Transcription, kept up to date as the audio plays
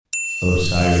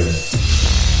Osiris.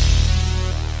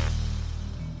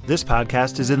 This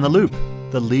podcast is In the Loop,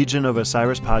 the Legion of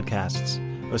Osiris podcasts.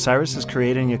 Osiris is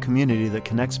creating a community that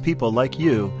connects people like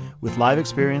you with live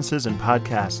experiences and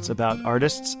podcasts about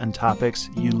artists and topics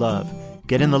you love.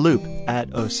 Get in the loop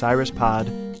at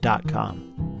osirispod.com.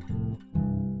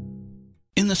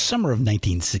 In the summer of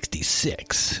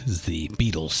 1966, as the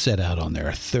Beatles set out on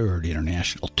their third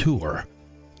international tour,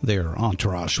 their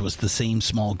entourage was the same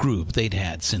small group they'd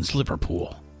had since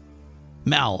Liverpool.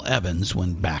 Mal Evans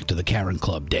went back to the Karen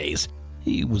Club days.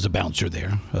 He was a bouncer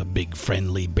there, a big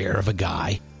friendly bear of a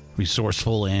guy,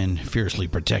 resourceful and fiercely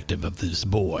protective of his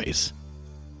boys.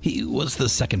 He was the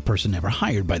second person ever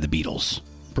hired by the Beatles,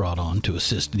 brought on to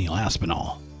assist Neil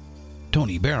Aspinall.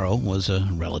 Tony Barrow was a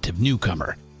relative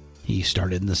newcomer. He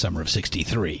started in the summer of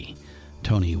 '63.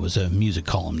 Tony was a music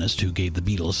columnist who gave the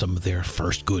Beatles some of their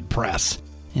first good press,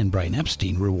 and Brian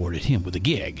Epstein rewarded him with a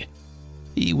gig.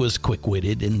 He was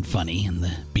quick-witted and funny, and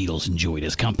the Beatles enjoyed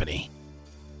his company.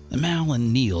 Mal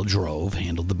and Neil drove,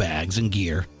 handled the bags and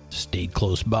gear, stayed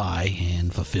close by,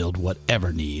 and fulfilled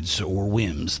whatever needs or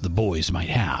whims the boys might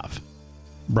have.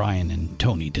 Brian and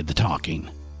Tony did the talking.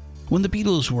 When the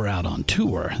Beatles were out on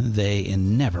tour, they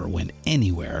never went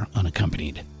anywhere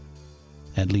unaccompanied.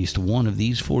 At least one of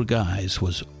these four guys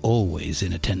was always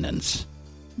in attendance.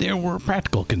 There were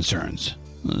practical concerns,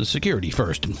 security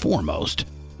first and foremost,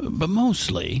 but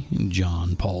mostly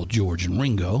John, Paul, George, and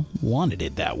Ringo wanted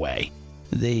it that way.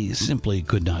 They simply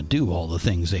could not do all the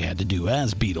things they had to do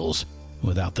as Beatles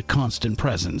without the constant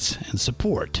presence and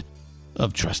support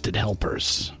of trusted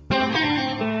helpers. That's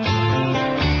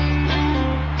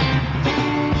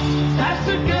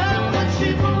the girl that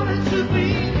she wanted to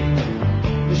be.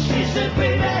 She said,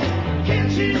 baby,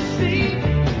 can't you see?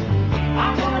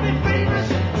 I want to be famous,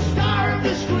 the star of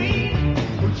the screen.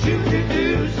 But you could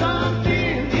do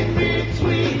something in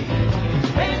between.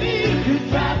 Maybe you could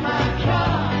drive my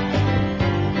car.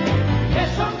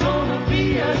 Yes, I'm gonna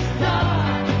be a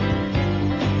star.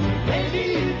 Maybe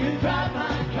you could drive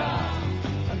my car.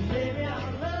 And maybe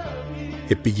I'll love you.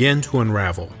 It began to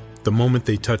unravel the moment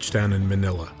they touched down in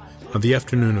Manila. On the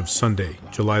afternoon of Sunday,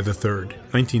 July the 3rd,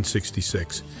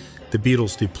 1966, the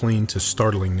Beatles deplaned to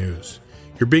startling news.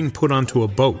 You're being put onto a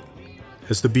boat.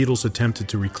 As the Beatles attempted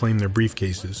to reclaim their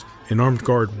briefcases, an armed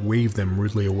guard waved them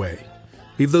rudely away.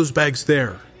 Leave those bags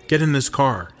there. Get in this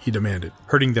car, he demanded,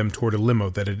 herding them toward a limo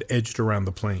that had edged around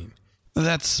the plane.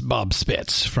 That's Bob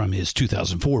Spitz from his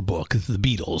 2004 book, The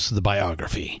Beatles, the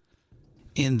Biography.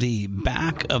 In the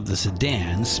back of the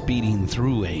sedan, speeding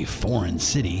through a foreign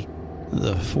city,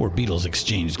 the four Beatles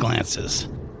exchanged glances.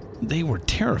 They were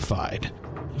terrified.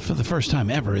 For the first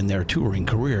time ever in their touring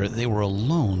career, they were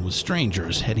alone with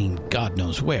strangers heading God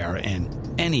knows where, and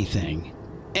anything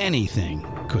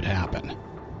could happen.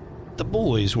 The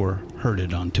boys were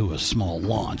herded onto a small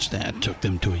launch that took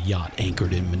them to a yacht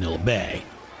anchored in Manila Bay.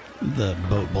 The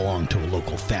boat belonged to a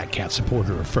local Fat Cat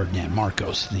supporter of Ferdinand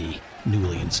Marcos, the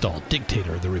newly installed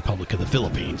dictator of the Republic of the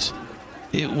Philippines.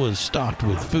 It was stocked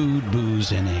with food,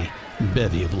 booze, and a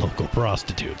bevy of local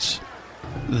prostitutes.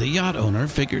 The yacht owner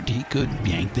figured he could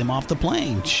yank them off the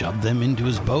plane, shove them into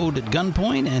his boat at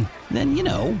gunpoint, and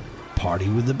then, party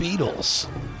with the Beatles.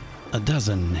 A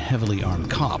dozen heavily armed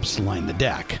cops lined the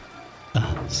deck.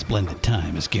 A splendid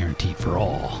time is guaranteed for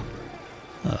all.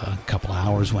 A couple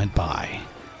hours went by.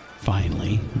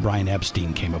 Finally, Brian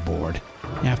Epstein came aboard.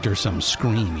 After some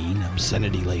screaming,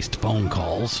 obscenity-laced phone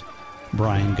calls,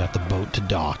 Brian got the boat to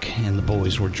dock, and the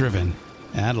boys were driven,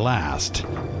 at last,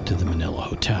 to the Manila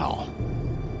Hotel.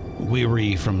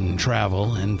 Weary from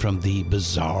travel and from the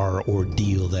bizarre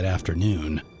ordeal that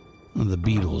afternoon, the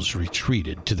Beatles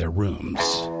retreated to their rooms.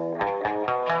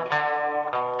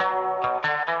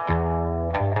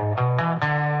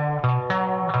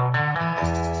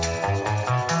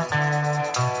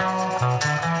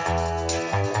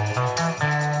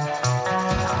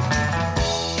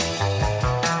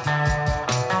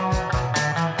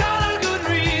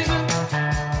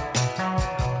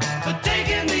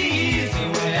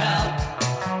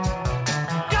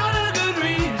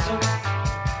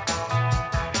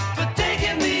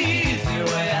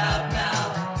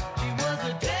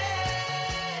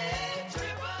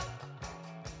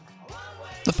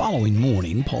 The following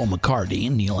morning, Paul McCartney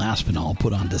and Neil Aspinall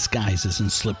put on disguises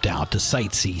and slipped out to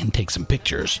sightsee and take some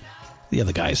pictures. The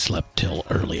other guys slept till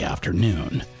early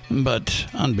afternoon. But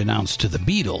unbeknownst to the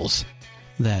Beatles,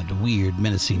 that weird,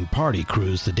 menacing party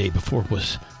cruise the day before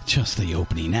was just the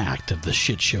opening act of the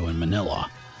shit show in Manila.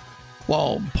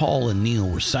 While Paul and Neil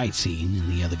were sightseeing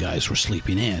and the other guys were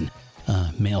sleeping in,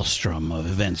 a maelstrom of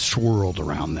events swirled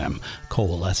around them,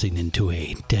 coalescing into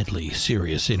a deadly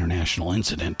serious international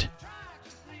incident.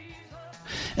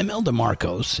 Imelda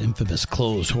Marcos, infamous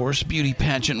clothes horse, beauty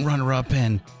pageant runner-up,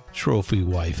 and trophy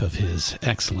wife of His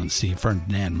Excellency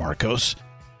Ferdinand Marcos,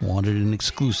 wanted an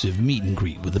exclusive meet and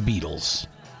greet with the Beatles.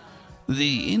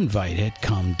 The invite had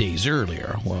come days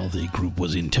earlier while the group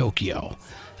was in Tokyo.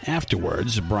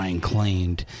 Afterwards, Brian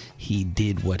claimed he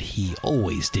did what he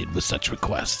always did with such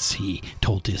requests. He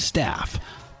told his staff,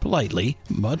 politely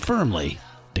but firmly,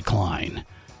 decline.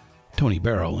 Tony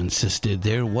Barrow insisted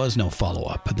there was no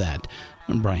follow-up, that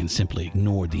Brian simply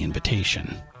ignored the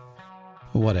invitation.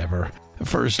 Whatever.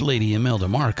 First Lady Imelda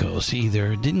Marcos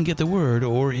either didn't get the word,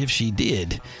 or if she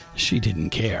did, she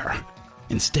didn't care.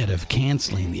 Instead of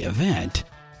canceling the event,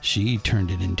 she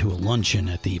turned it into a luncheon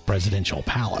at the Presidential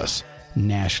Palace,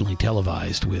 nationally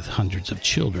televised with hundreds of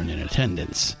children in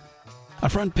attendance. A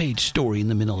front-page story in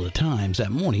the Manila Times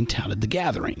that morning touted the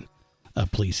gathering. A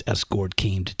police escort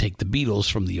came to take the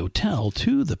Beatles from the hotel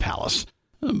to the palace,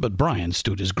 but Brian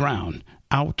stood his ground,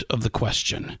 out of the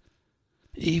question.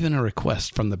 Even a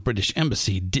request from the British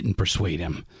Embassy didn't persuade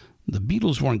him. The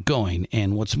Beatles weren't going,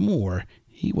 and what's more,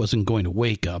 he wasn't going to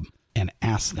wake up and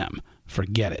ask them.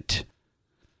 Forget it.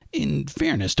 In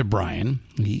fairness to Brian,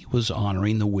 he was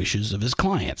honoring the wishes of his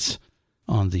clients.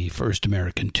 On the first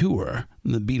American tour,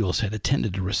 the Beatles had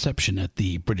attended a reception at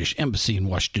the British Embassy in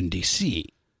Washington, D.C.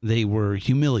 They were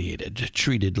humiliated,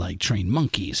 treated like trained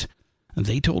monkeys.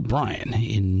 They told Brian,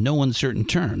 in no uncertain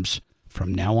terms,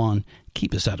 from now on,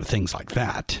 keep us out of things like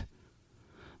that.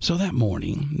 So that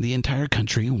morning, the entire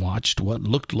country watched what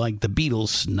looked like the Beatles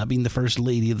snubbing the First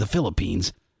Lady of the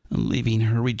Philippines, leaving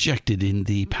her rejected in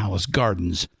the palace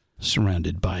gardens,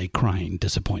 surrounded by crying,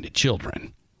 disappointed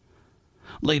children.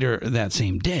 Later that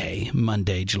same day,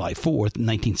 Monday, July 4th,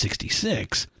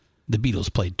 1966, the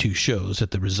Beatles played 2 shows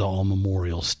at the Rizal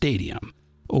Memorial Stadium.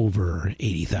 Over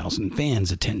 80,000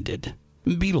 fans attended.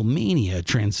 Beatlemania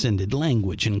transcended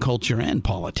language and culture and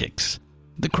politics.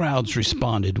 The crowds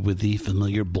responded with the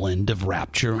familiar blend of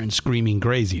rapture and screaming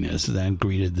craziness that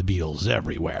greeted the Beatles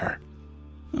everywhere.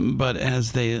 But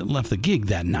as they left the gig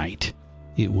that night,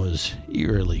 it was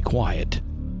eerily quiet.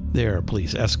 Their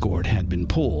police escort had been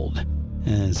pulled.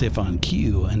 As if on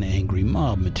cue, an angry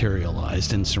mob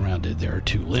materialized and surrounded their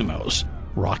 2 limos,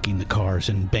 rocking the cars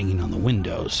and banging on the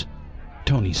windows.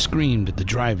 Tony screamed at the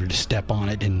driver to step on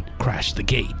it and crashed the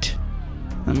gate.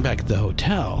 And back at the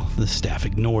hotel, the staff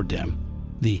ignored them.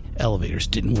 The elevators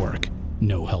didn't work.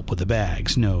 No help with the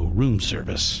bags, no room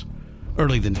service.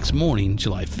 Early the next morning,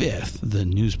 July 5th, the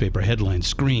newspaper headline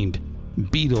screamed,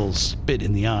 "Beatles spit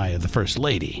in the eye of the First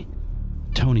Lady."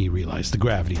 Tony realized the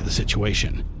gravity of the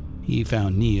situation. He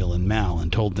found Neil and Mal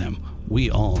and told them, "We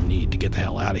all need to get the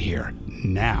hell out of here,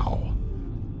 now."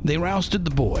 They rousted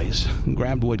the boys,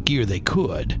 grabbed what gear they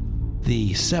could.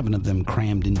 The 7 of them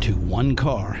crammed into one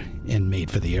car and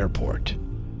made for the airport.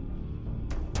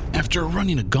 After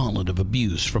running a gauntlet of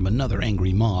abuse from another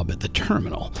angry mob at the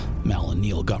terminal, Mal and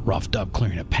Neil got roughed up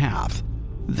clearing a path.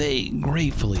 They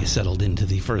gratefully settled into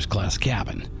the first-class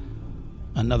cabin.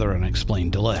 Another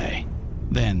unexplained delay.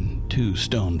 Then 2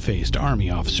 stone-faced army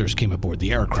officers came aboard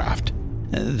the aircraft.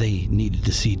 They needed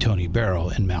to see Tony Barrow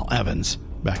and Mal Evans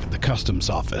back at the customs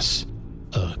office.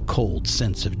 A cold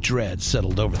sense of dread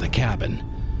settled over the cabin.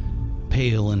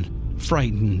 Pale and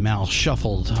frightened, Mal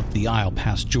shuffled up the aisle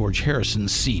past George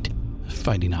Harrison's seat,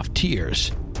 fighting off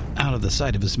tears. Out of the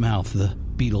side of his mouth, the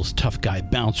Beatles' tough guy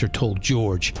bouncer told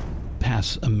George,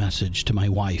 "Pass a message to my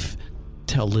wife.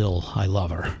 Tell Lil I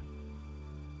love her."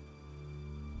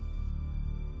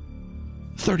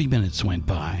 30 minutes went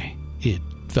by. It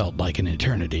felt like an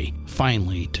eternity.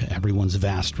 Finally, to everyone's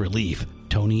vast relief,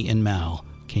 Tony and Mal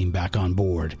came back on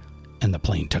board, and the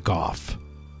plane took off.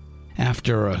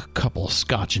 After a couple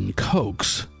scotch and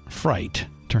cokes, fright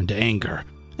turned to anger,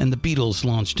 and the Beatles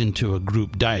launched into a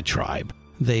group diatribe.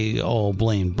 They all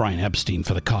blamed Brian Epstein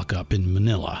for the cock-up in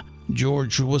Manila.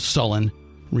 George was sullen,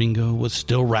 Ringo was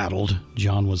still rattled,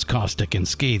 John was caustic and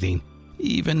scathing.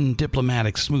 Even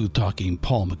diplomatic, smooth-talking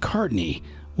Paul McCartney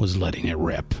was letting it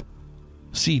rip.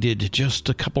 Seated just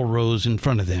a couple rows in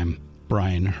front of them,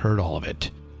 Brian heard all of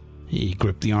it. He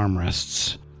gripped the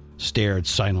armrests, stared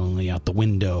silently out the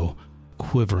window,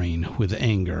 quivering with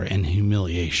anger and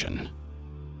humiliation.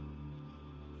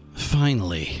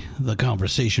 Finally, the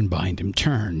conversation behind him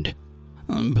turned,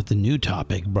 but the new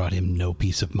topic brought him no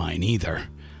peace of mind either.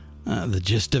 The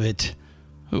gist of it,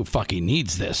 who fucking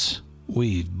needs this?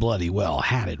 We've bloody well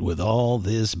had it with all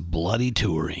this bloody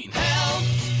touring. Help!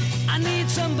 I need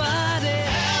somebody.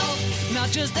 Help!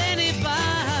 Not just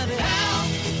anybody. Help!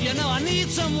 You know I need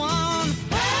someone.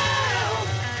 Help!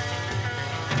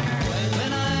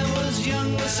 When I was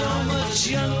younger, so much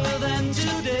younger than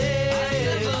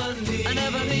today, I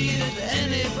never needed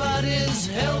anybody.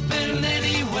 help in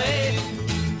any way.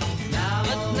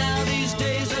 But now these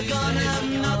days are gone,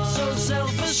 I'm not so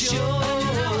self-assured.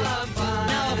 Now I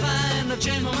find I've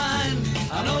changed my mind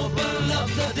and open up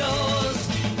the doors.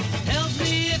 Help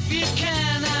me if you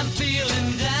can, I'm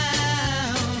feeling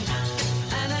down,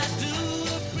 and I do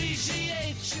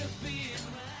appreciate you being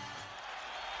around.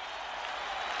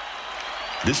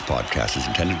 This podcast is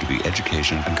intended to be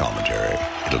education and commentary.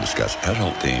 It'll discuss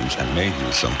adult themes and may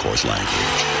use some coarse language.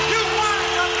 You want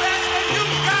it, young man, and you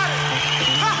got it.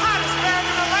 The hottest band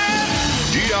in the land.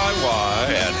 DIY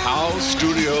and House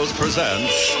Studios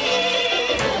presents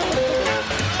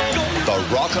the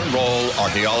Rock and Roll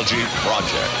Archaeology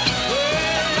Project.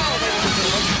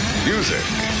 Music.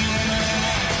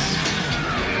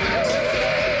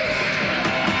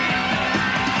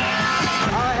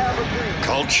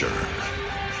 Culture.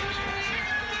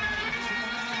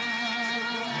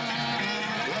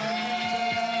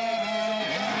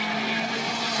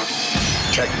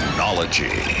 Technology.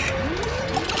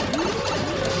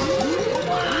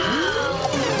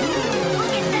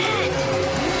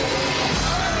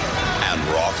 And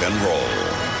rock and roll.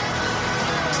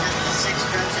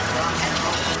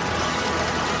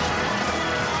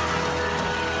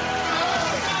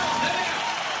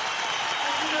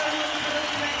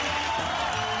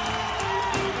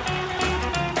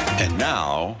 And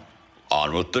now,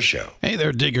 on with the show. Hey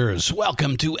there, diggers.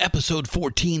 Welcome to episode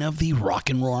 14 of the Rock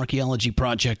and Roll Archaeology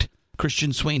Project.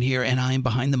 Christian Swain here, and I'm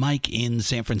behind the mic in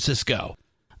San Francisco.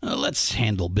 Let's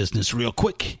handle business real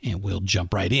quick, and we'll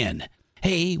jump right in.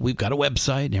 Hey, we've got a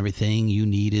website, and everything you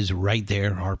need is right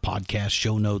there. Our podcast,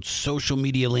 show notes, social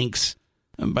media links.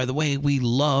 And by the way, we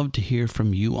love to hear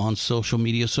from you on social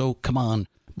media, so come on,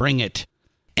 bring it.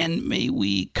 And may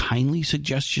we kindly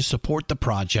suggest you support the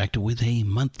project with a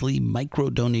monthly micro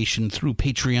donation through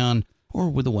Patreon or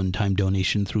with a one-time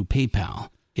donation through PayPal.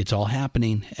 It's all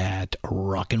happening at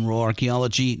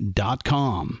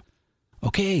rockandrollarchaeology.com.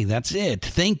 Okay, that's it.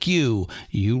 Thank you.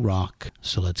 You rock.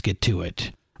 So let's get to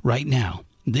it. Right now,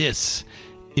 this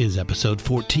is episode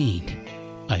 14.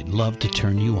 I'd love to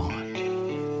turn you on.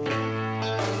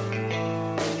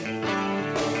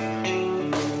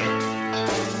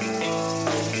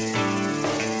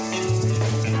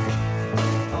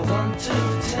 I want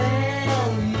to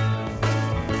tell you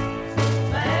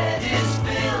that it's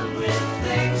filled with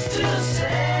things to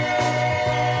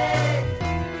say.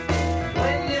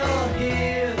 When you're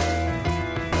here,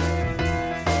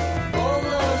 all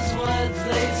those words,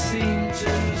 they seem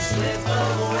to slip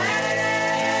away.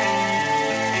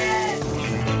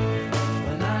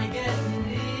 When I get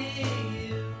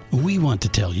near you. We want to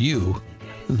tell you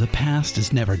the past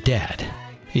is never dead.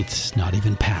 It's not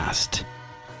even past.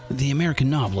 The American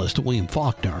novelist William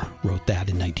Faulkner wrote that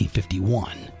in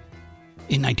 1951.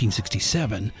 In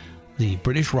 1967, the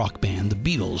British rock band The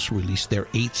Beatles released their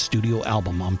 8th studio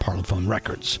album on Parlophone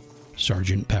Records,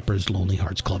 Sgt. Pepper's Lonely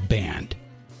Hearts Club Band.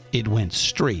 It went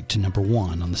straight to number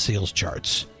 1 on the sales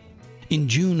charts. In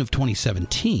June of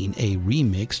 2017, a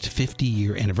remixed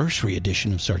 50-year anniversary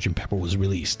edition of Sgt. Pepper was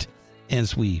released.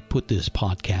 As we put this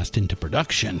podcast into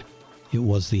production, it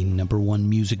was the number 1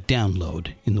 music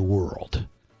download in the world.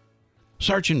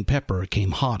 Sgt. Pepper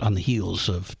came hot on the heels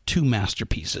of 2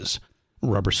 masterpieces,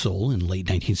 Rubber Soul in late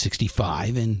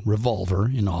 1965 and Revolver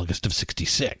in August of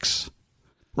 '66.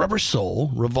 Rubber Soul,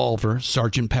 Revolver,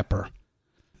 Sgt. Pepper.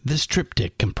 This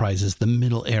triptych comprises the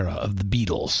middle era of the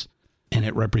Beatles, and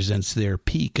it represents their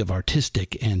peak of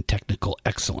artistic and technical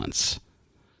excellence.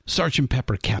 Sgt.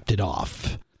 Pepper capped it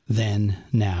off, then,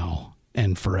 now,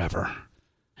 and forever.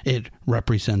 It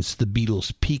represents the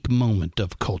Beatles' peak moment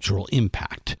of cultural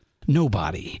impact.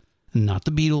 Nobody, not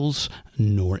the Beatles,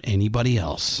 nor anybody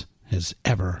else, has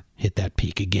ever hit that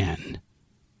peak again.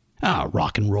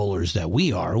 Rock and rollers that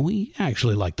we are, we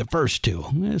actually like the first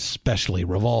 2, especially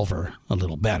Revolver, a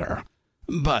little better.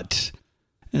 But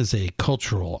as a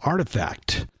cultural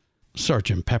artifact,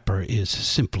 Sgt. Pepper is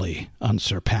simply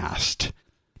unsurpassed.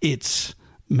 It's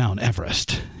Mount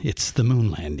Everest. It's the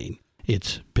moon landing.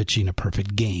 It's pitching a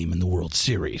perfect game in the World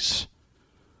Series.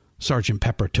 Sgt.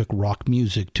 Pepper took rock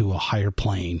music to a higher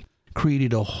plane,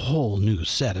 created a whole new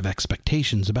set of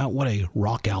expectations about what a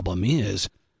rock album is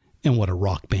and what a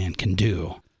rock band can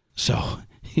do. So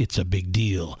it's a big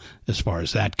deal as far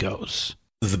as that goes.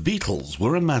 The Beatles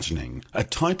were imagining a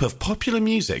type of popular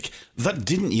music that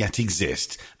didn't yet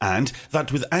exist and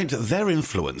that without their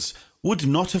influence would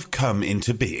not have come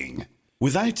into being.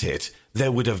 Without it,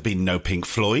 there would have been no Pink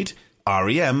Floyd,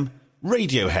 R.E.M.,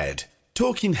 Radiohead,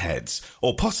 Talking Heads,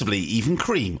 or possibly even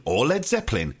Cream or Led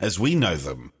Zeppelin as we know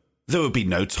them. There would be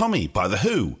no Tommy by The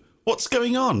Who, What's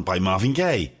Going On by Marvin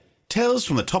Gaye, Tales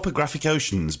from the Topographic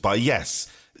Oceans by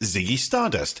Yes, Ziggy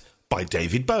Stardust by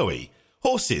David Bowie,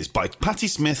 Horses by Patti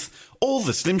Smith, or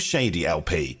the Slim Shady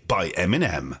LP by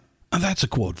Eminem. That's a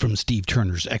quote from Steve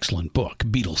Turner's excellent book,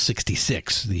 Beatles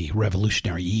 66, The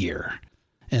Revolutionary Year.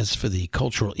 As for the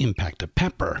cultural impact of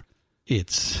Pepper,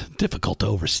 it's difficult to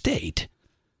overstate.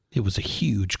 It was a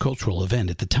huge cultural event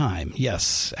at the time,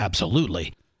 yes,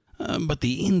 absolutely. But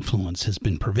the influence has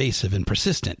been pervasive and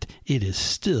persistent. It is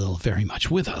still very much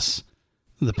with us.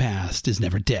 The past is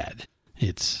never dead.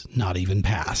 It's not even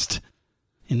past.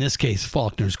 In this case,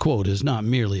 Faulkner's quote is not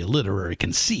merely a literary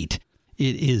conceit.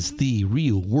 It is the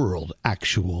real-world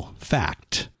actual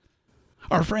fact.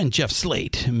 Our friend Jeff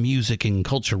Slate, music and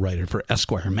culture writer for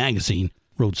Esquire magazine,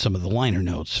 wrote some of the liner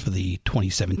notes for the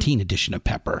 2017 edition of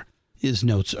Pepper. His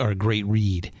notes are a great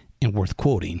read and worth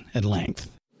quoting at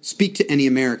length. Speak to any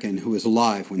American who was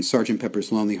alive when Sgt.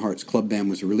 Pepper's Lonely Hearts Club Band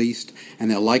was released, and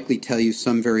they'll likely tell you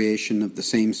some variation of the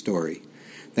same story,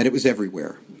 that it was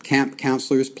everywhere. Camp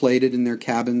counselors played it in their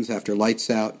cabins after lights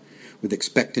out, with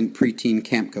expectant preteen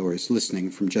campgoers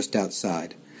listening from just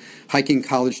outside. Hiking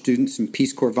college students and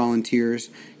Peace Corps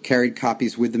volunteers carried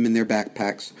copies with them in their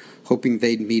backpacks, hoping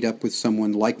they'd meet up with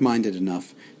someone like-minded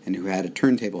enough and who had a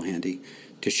turntable handy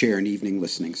to share an evening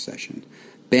listening session.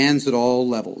 Bands at all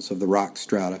levels of the rock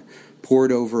strata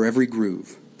poured over every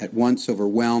groove, at once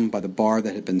overwhelmed by the bar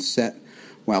that had been set,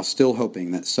 while still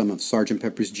hoping that some of Sgt.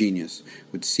 Pepper's genius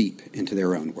would seep into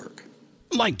their own work.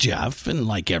 Like Jeff, and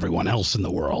like everyone else in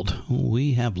the world,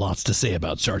 we have lots to say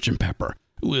about Sgt. Pepper.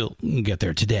 We'll get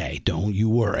there today, don't you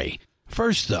worry.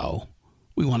 First, though,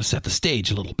 we want to set the stage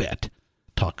a little bit.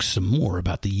 Talk some more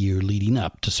about the year leading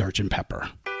up to Sgt. Pepper.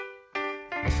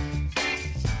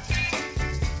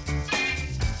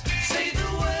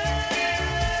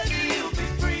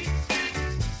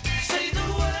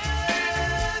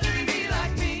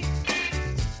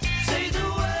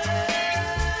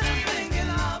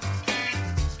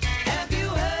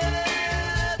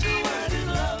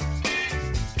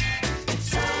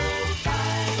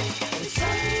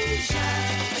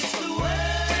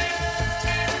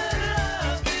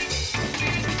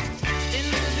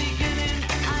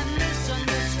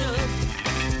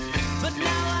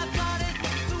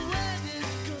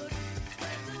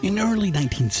 In early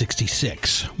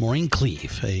 1966, Maureen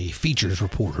Cleave, a features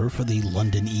reporter for the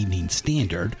London Evening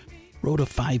Standard, wrote a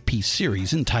 5-piece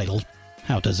series entitled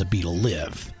How Does a Beatle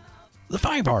Live? The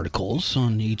 5 articles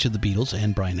on each of the Beatles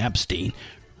and Brian Epstein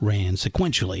ran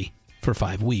sequentially for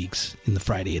 5 weeks in the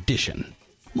Friday edition.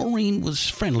 Maureen was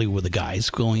friendly with the guys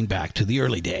going back to the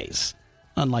early days.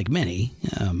 Unlike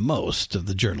most of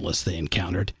the journalists they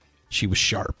encountered, she was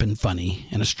sharp and funny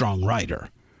and a strong writer.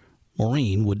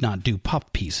 Maureen would not do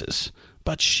puff pieces,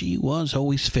 but she was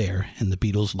always fair, and the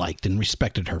Beatles liked and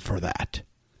respected her for that.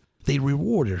 They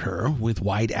rewarded her with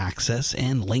wide access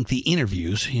and lengthy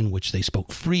interviews in which they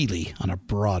spoke freely on a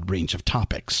broad range of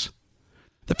topics.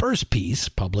 The first piece,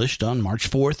 published on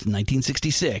March 4th,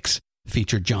 1966,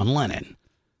 featured John Lennon.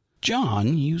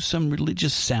 John used some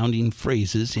religious-sounding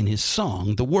phrases in his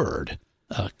song, The Word,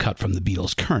 a cut from the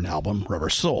Beatles' current album, Rubber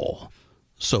Soul.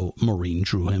 So Maureen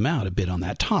drew him out a bit on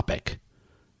that topic.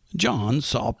 John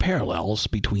saw parallels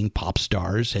between pop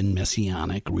stars and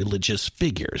messianic religious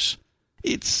figures.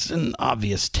 It's an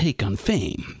obvious take on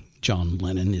fame. John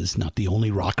Lennon is not the only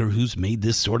rocker who's made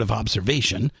this sort of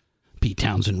observation. Pete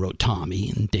Townsend wrote Tommy,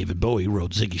 and David Bowie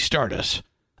wrote Ziggy Stardust.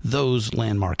 Those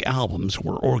landmark albums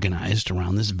were organized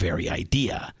around this very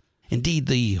idea. Indeed,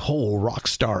 the whole rock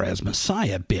star as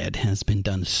Messiah bit has been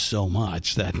done so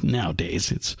much that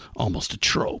nowadays it's almost a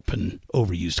trope, an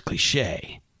overused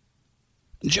cliché.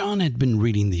 John had been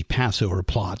reading The Passover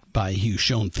Plot by Hugh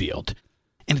Schoenfield,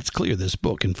 and it's clear this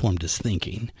book informed his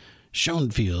thinking.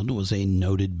 Schoenfield was a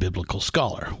noted biblical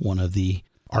scholar, one of the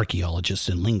archaeologists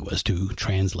and linguists who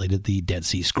translated the Dead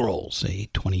Sea Scrolls, a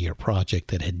 20-year project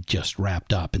that had just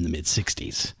wrapped up in the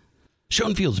mid-'60s.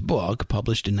 Schoenfield's book,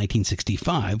 published in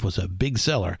 1965, was a big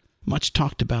seller, much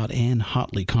talked about and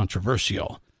hotly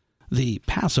controversial. The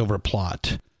Passover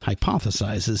Plot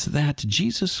hypothesizes that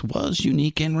Jesus was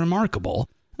unique and remarkable,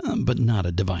 but not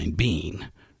a divine being.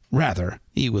 Rather,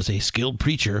 he was a skilled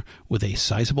preacher with a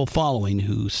sizable following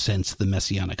who sensed the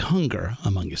messianic hunger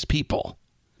among his people.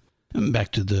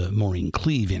 Back to the Maureen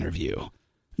Cleave interview.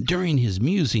 During his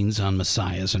musings on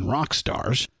messiahs and rock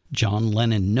stars, John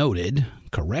Lennon noted,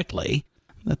 correctly,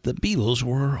 that the Beatles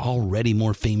were already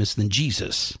more famous than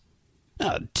Jesus.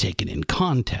 Taken in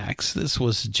context, this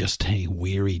was just a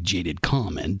weary, jaded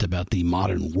comment about the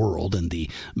modern world and the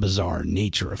bizarre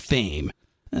nature of fame,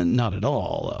 and not at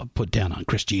all put down on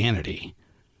Christianity.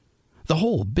 The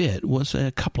whole bit was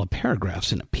a couple of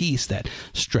paragraphs in a piece that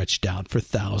stretched out for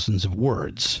thousands of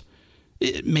words.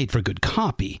 It made for good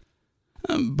copy,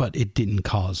 but it didn't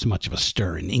cause much of a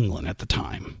stir in England at the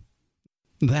time.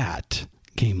 That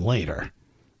came later,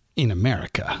 in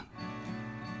America.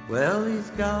 Well,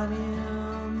 he's got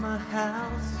him a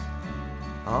house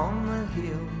on the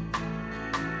hill.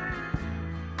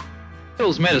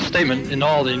 Beatles made a statement in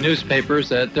all the newspapers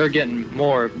that they're getting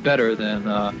more better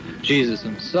than Jesus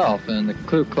himself, and the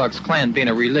Ku Klux Klan, being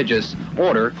a religious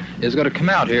order, is going to come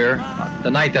out here the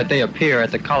night that they appear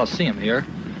at the Coliseum here,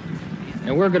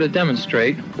 and we're going to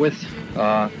demonstrate with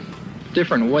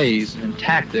different ways and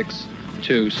tactics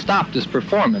to stop this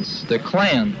performance. The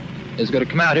Klan is going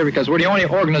to come out here because we're the only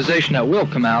organization that will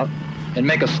come out and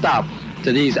make a stop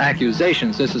to these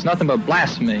accusations. This is nothing but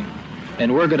blasphemy,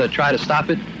 and we're going to try to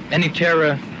stop it any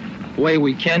terror way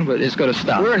we can, but it's going to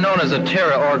stop. We're known as a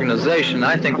terror organization.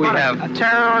 I think we have a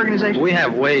terror organization. We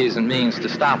have ways and means to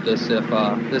stop this if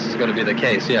this is going to be the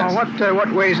case. Yes.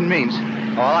 What ways and means?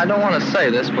 Well, I don't want to say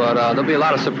this, but there'll be a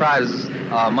lot of surprises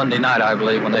Monday night, I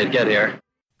believe, when they get here.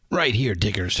 Right here,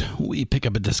 Diggers, we pick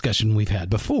up a discussion we've had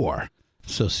before.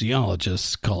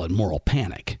 Sociologists call it moral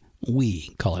panic.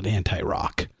 We call it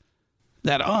anti-rock.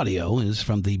 That audio is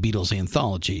from the Beatles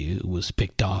anthology. It was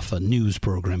picked off a news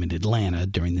program in Atlanta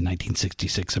during the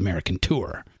 1966 American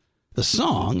tour. The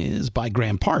song is by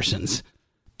Graham Parsons,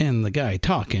 and the guy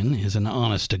talking is an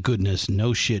honest-to-goodness,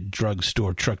 no-shit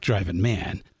drugstore truck-driving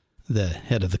man, the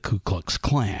head of the Ku Klux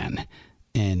Klan,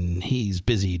 and he's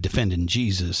busy defending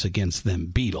Jesus against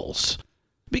them Beatles.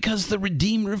 Because the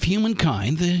redeemer of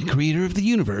humankind, the creator of the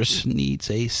universe, needs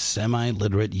a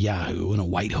semi-literate yahoo in a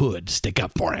white hood to stick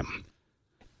up for him.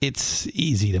 It's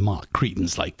easy to mock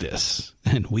cretins like this,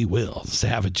 and we will,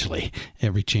 savagely,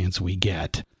 every chance we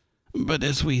get. But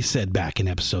as we said back in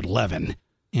episode 11,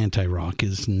 anti-rock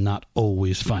is not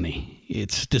always funny.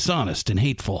 It's dishonest and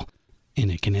hateful, and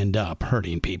it can end up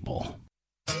hurting people.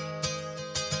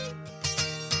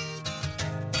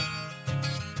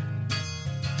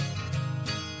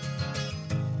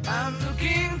 I'm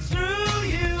looking through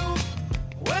you.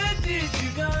 Where did you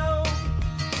go?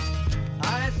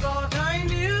 I thought I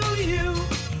knew you.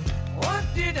 What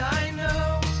did I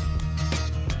know?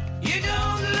 You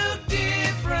don't look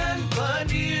different,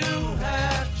 but you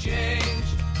have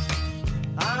changed.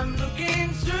 I'm looking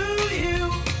through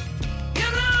you.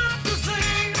 You're not the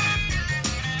same.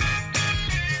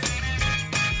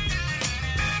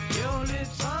 Your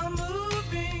lips are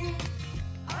moving.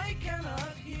 I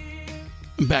cannot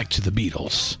hear. Back to the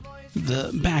Beatles.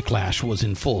 The backlash was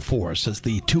in full force as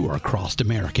the tour crossed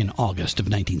America in August of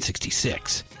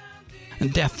 1966.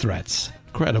 And death threats,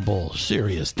 credible,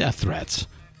 serious death threats,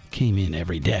 came in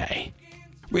every day.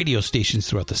 Radio stations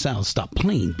throughout the South stopped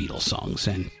playing Beatles songs,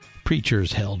 and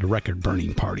preachers held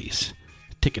record-burning parties.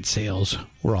 Ticket sales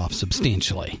were off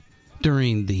substantially.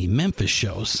 During the Memphis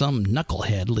show, some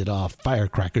knucklehead lit off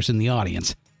firecrackers in the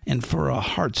audience, and for a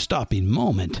heart-stopping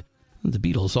moment, the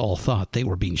Beatles all thought they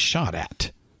were being shot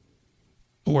at.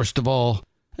 Worst of all,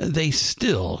 they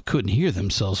still couldn't hear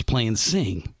themselves play and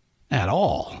sing at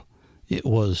all. It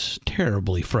was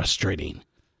terribly frustrating.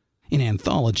 In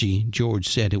Anthology, George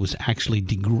said it was actually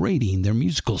degrading their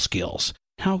musical skills.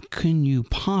 How can you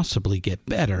possibly get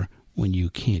better when you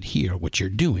can't hear what you're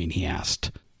doing, he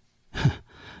asked.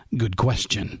 Good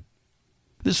question.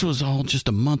 This was all just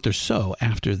a month or so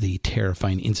after the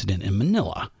terrifying incident in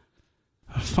Manila.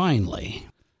 Finally,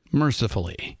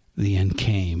 mercifully, the end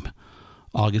came.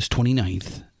 August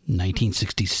 29th,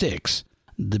 1966,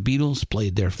 the Beatles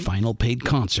played their final paid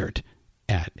concert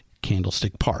at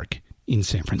Candlestick Park in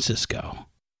San Francisco.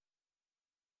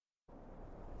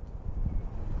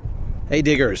 Hey,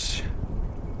 Diggers.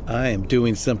 I am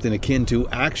doing something akin to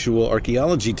actual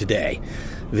archaeology today,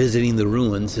 visiting the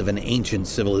ruins of an ancient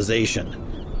civilization.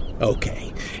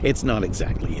 Okay, it's not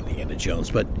exactly Indiana Jones,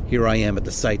 but here I am at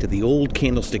the site of the old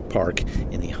Candlestick Park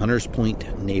in the Hunters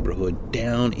Point neighborhood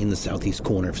down in the southeast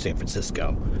corner of San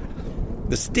Francisco.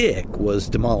 The Stick was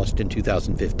demolished in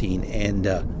 2015,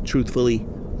 and truthfully,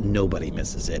 nobody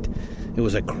misses it. It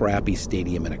was a crappy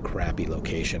stadium in a crappy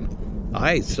location.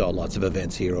 I saw lots of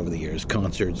events here over the years,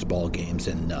 concerts, ball games,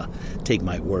 and take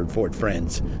my word for it,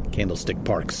 friends, Candlestick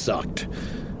Park sucked.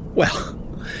 Well,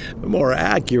 more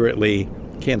accurately,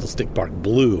 Candlestick Park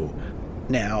blew.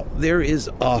 Now, there is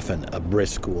often a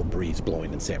brisk cool breeze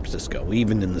blowing in San Francisco.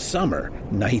 Even in the summer,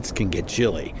 nights can get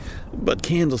chilly. But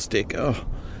Candlestick,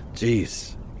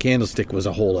 Candlestick was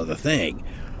a whole other thing.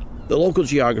 The local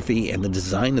geography and the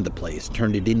design of the place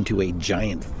turned it into a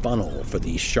giant funnel for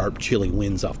the sharp, chilly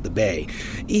winds off the bay.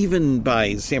 Even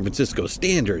by San Francisco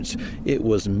standards, it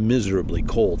was miserably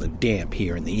cold and damp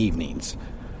here in the evenings.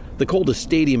 The coldest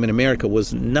stadium in America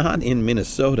was not in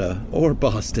Minnesota or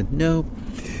Boston. No,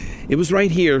 it was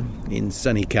right here in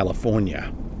sunny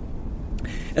California.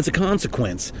 As a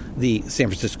consequence, the San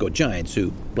Francisco Giants,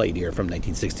 who played here from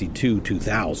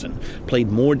 1962-2000, played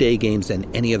more day games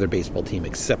than any other baseball team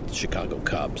except the Chicago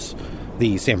Cubs.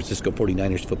 The San Francisco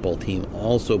 49ers football team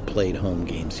also played home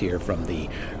games here from the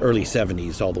early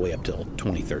 70s all the way up till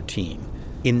 2013.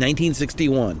 In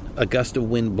 1961, a gust of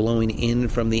wind blowing in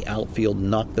from the outfield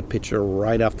knocked the pitcher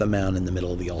right off the mound in the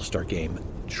middle of the All-Star game.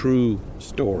 True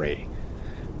story.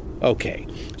 Okay,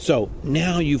 so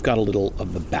now you've got a little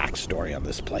of the backstory on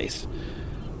this place.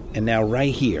 And now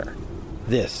right here,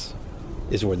 this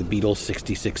is where the Beatles'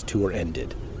 66 tour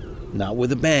ended. Not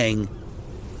with a bang,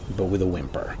 but with a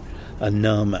whimper. A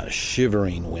numb,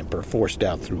 shivering whimper forced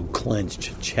out through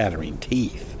clenched, chattering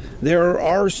teeth. There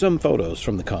are some photos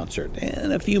from the concert,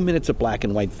 and a few minutes of black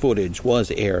and white footage was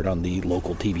aired on the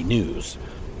local TV news.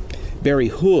 Barry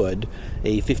Hood,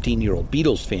 a 15-year-old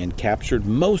Beatles fan, captured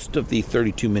most of the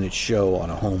 32-minute show on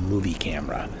a home movie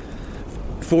camera.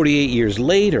 48 years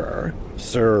later,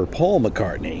 Sir Paul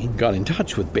McCartney got in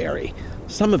touch with Barry.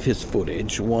 Some of his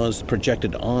footage was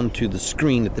projected onto the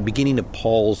screen at the beginning of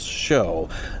Paul's show,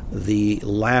 the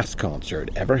last concert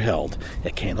ever held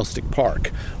at Candlestick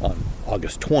Park on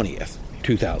August 20th,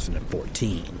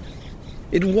 2014.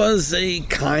 It was a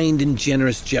kind and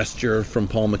generous gesture from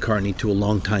Paul McCartney to a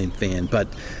longtime fan, but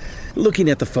looking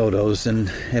at the photos and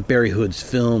at Barry Hood's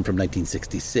film from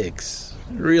 1966,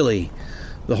 really,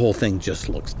 the whole thing just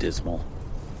looks dismal.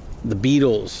 The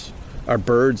Beatles are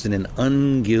birds in an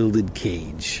ungilded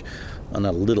cage on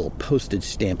a little postage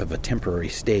stamp of a temporary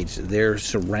stage. They're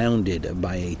surrounded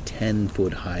by a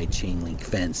 10-foot-high chain-link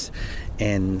fence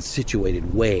and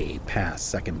situated way past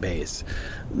second base.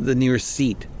 The nearest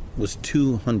seat was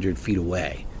 200 feet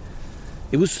away.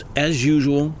 It was, as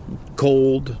usual,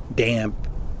 cold, damp,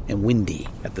 and windy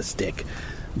at the stick.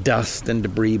 Dust and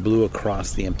debris blew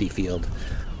across the empty field.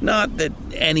 Not that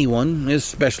anyone,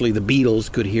 especially the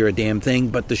Beatles, could hear a damn thing,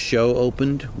 but the show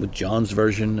opened with John's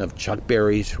version of Chuck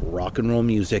Berry's rock and roll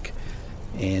music,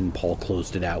 and Paul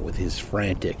closed it out with his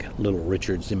frantic Little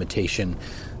Richard's imitation,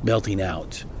 belting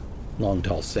out Long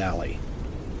Tall Sally.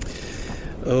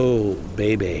 Oh,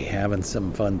 baby, having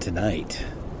some fun tonight.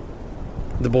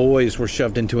 The boys were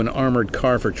shoved into an armored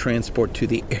car for transport to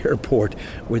the airport,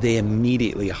 where they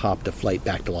immediately hopped a flight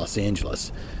back to Los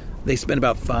Angeles. They spent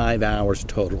about 5 hours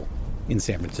total in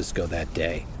San Francisco that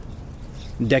day.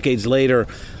 Decades later,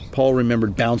 Paul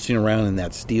remembered bouncing around in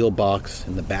that steel box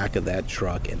in the back of that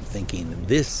truck and thinking,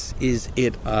 this is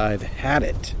it, I've had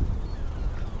it.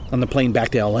 On the plane back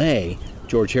to L.A.,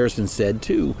 George Harrison said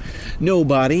to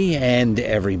nobody and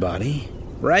everybody,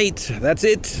 right, that's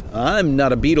it, I'm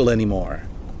not a Beatle anymore.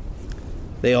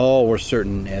 They all were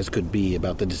certain as could be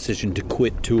about the decision to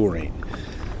quit touring.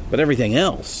 But everything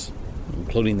else,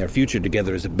 including their future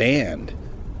together as a band,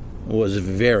 was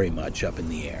very much up in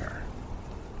the air.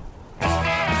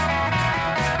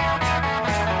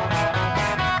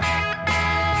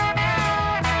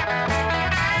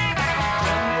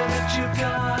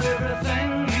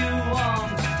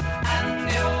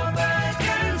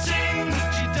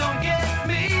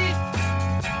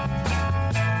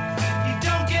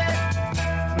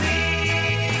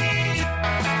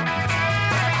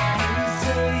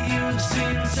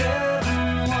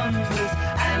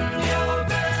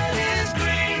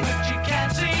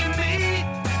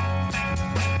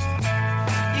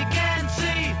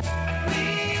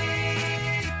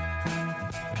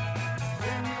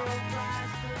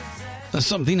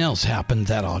 Something else happened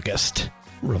that August.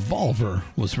 Revolver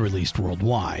was released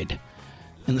worldwide.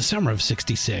 In the summer of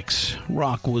 '66,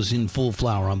 rock was in full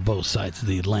flower on both sides of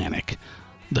the Atlantic.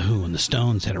 The Who and the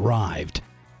Stones had arrived.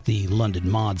 The London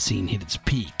mod scene hit its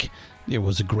peak. There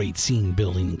was a great scene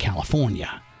building in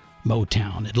California.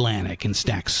 Motown, Atlantic, and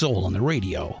Stax Soul on the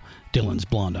radio. Dylan's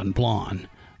Blonde on Blonde.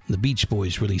 The Beach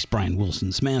Boys released Brian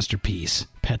Wilson's masterpiece,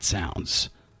 Pet Sounds.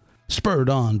 Spurred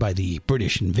on by the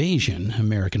British invasion,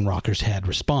 American rockers had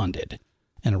responded,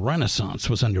 and a renaissance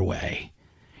was underway.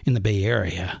 In the Bay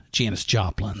Area, Janis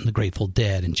Joplin, The Grateful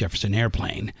Dead, and Jefferson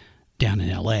Airplane. Down in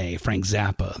L.A., Frank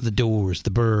Zappa, The Doors,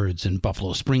 The Byrds, and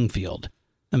Buffalo Springfield.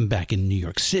 And back in New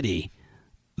York City,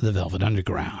 The Velvet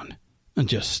Underground,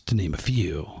 just to name a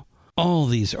few. All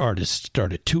these artists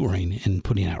started touring and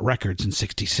putting out records in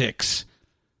 '66.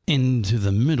 Into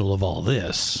the middle of all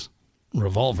this,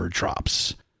 Revolver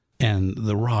drops, and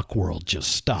the rock world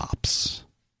just stops.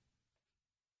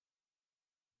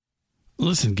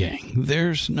 Listen, gang,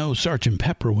 there's no Sgt.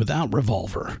 Pepper without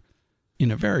Revolver.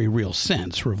 In a very real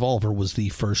sense, Revolver was the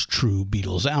first true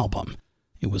Beatles album,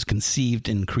 It was conceived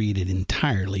and created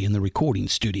entirely in the recording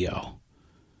studio.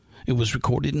 It was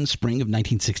recorded in spring of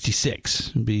 1966,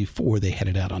 before they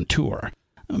headed out on tour,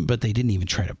 but they didn't even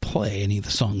try to play any of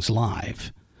the songs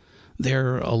live.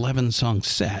 Their 11-song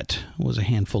set was a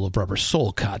handful of rubber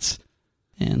soul cuts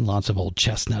and lots of old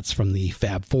chestnuts from the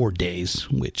Fab Four days,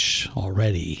 which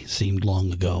already seemed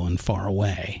long ago and far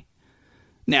away.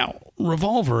 Now,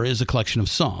 Revolver is a collection of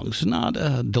songs, not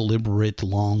a deliberate,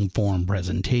 long-form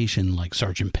presentation like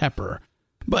Sgt. Pepper,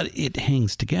 but it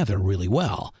hangs together really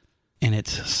well, and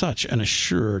it's such an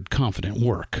assured, confident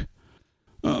work.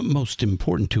 Most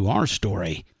important to our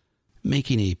story,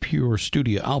 making a pure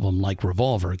studio album like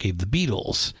Revolver gave the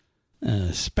Beatles,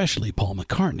 especially Paul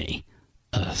McCartney,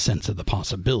 a sense of the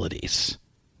possibilities.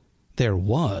 There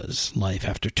was life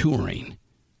after touring,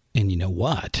 and you know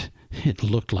what? It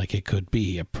looked like it could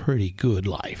be a pretty good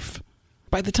life.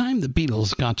 By the time the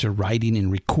Beatles got to writing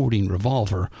and recording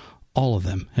Revolver, all of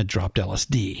them had dropped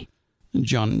LSD.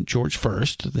 John and George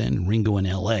first, then Ringo in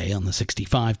L.A. on the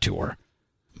 65 tour.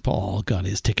 Paul got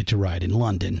his ticket to ride in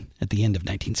London at the end of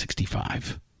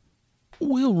 1965.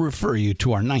 We'll refer you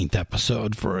to our 9th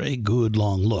episode for a good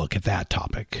long look at that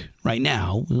topic. Right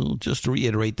now, we'll just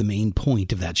reiterate the main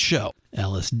point of that show.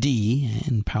 LSD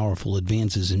and powerful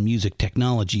advances in music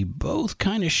technology both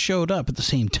kind of showed up at the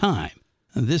same time.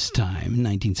 This time in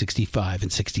 1965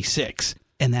 and 66.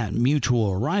 And that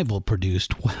mutual arrival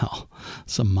produced, well,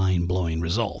 some mind-blowing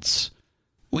results.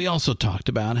 We also talked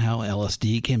about how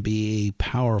LSD can be a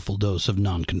powerful dose of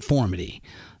nonconformity.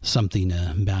 Something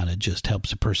about it just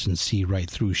helps a person see right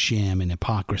through sham and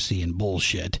hypocrisy and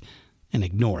bullshit and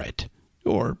ignore it.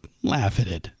 Or laugh at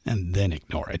it and then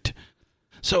ignore it.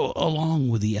 So along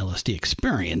with the LSD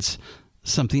experience,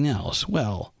 something else,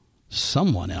 well,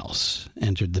 someone else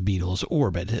entered the Beatles'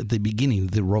 orbit at the beginning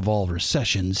of the Revolver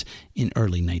sessions in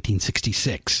early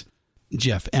 1966.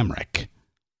 Geoff Emerick.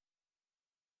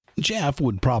 Geoff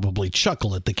would probably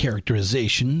chuckle at the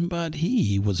characterization, but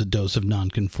he was a dose of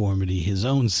nonconformity his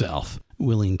own self,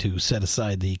 willing to set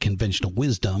aside the conventional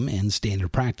wisdom and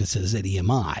standard practices at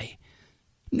EMI.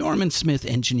 Norman Smith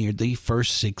engineered the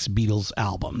first 6 Beatles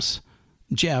albums.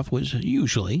 Geoff was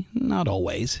usually, not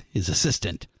always, his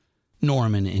assistant.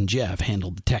 Norman and Geoff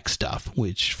handled the tech stuff,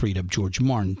 which freed up George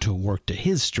Martin to work to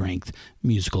his strength,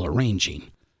 musical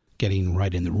arranging, getting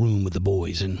right in the room with the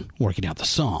boys and working out the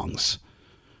songs.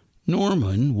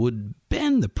 Norman would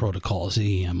bend the protocols at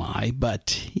EMI,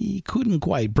 but he couldn't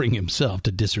quite bring himself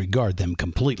to disregard them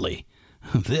completely.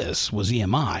 This was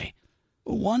EMI.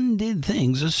 One did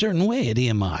things a certain way at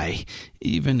EMI,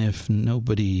 even if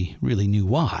nobody really knew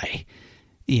why.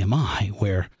 EMI,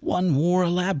 where one wore a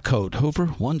lab coat over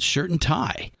one's shirt and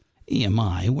tie.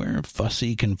 EMI, where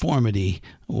fussy conformity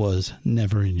was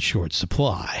never in short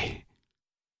supply.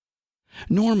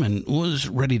 Norman was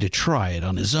ready to try it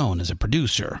on his own as a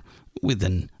producer, with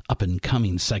an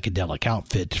up-and-coming psychedelic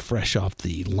outfit fresh off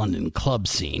the London club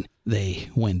scene. They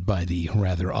went by the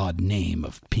rather odd name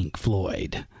of Pink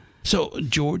Floyd. So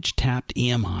George tapped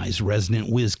EMI's resident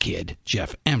whiz kid,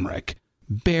 Geoff Emerick,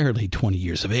 barely 20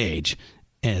 years of age,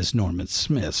 as Norman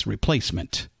Smith's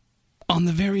replacement. On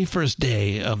the very first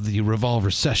day of the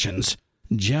Revolver sessions,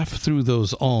 Geoff threw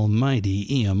those almighty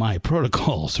EMI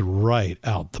protocols right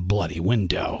out the bloody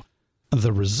window.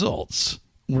 The results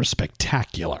were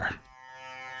spectacular.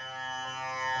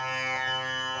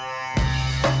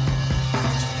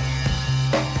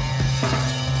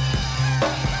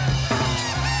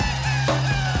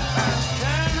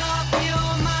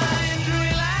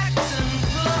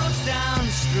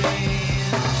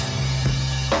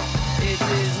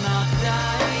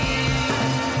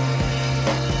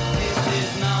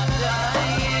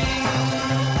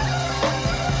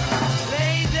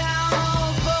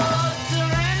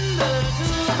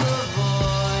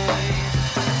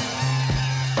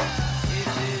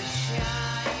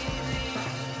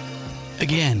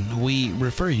 Again, we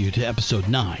refer you to episode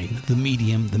 9, The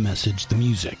Medium, the Message, the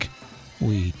Music.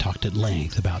 We talked at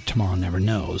length about Tomorrow Never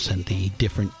Knows and the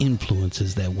different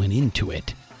influences that went into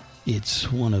it. It's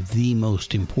one of the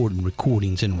most important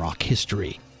recordings in rock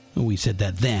history. We said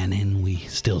that then, and we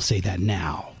still say that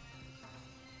now.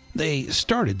 They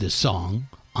started this song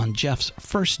on Geoff's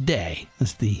first day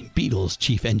as the Beatles'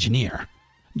 chief engineer.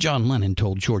 John Lennon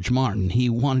told George Martin he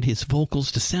wanted his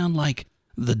vocals to sound like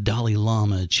the Dalai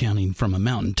Lama chanting from a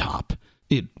mountaintop.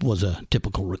 It was a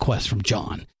typical request from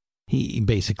John. He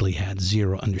basically had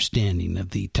zero understanding of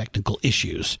the technical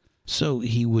issues, so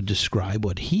he would describe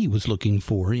what he was looking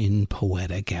for in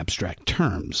poetic, abstract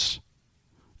terms.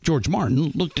 George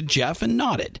Martin looked at Geoff and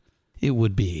nodded. It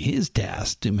would be his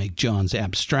task to make John's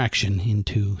abstraction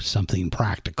into something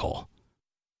practical.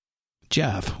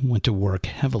 Jeff went to work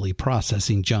heavily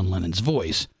processing John Lennon's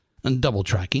voice, and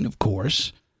double-tracking, of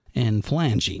course, and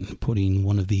flanging, putting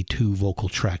one of the two vocal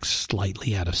tracks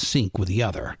slightly out of sync with the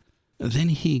other. Then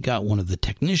he got one of the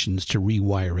technicians to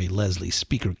rewire a Leslie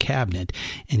speaker cabinet,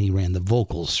 and he ran the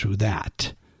vocals through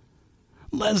that.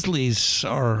 Leslies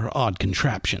are odd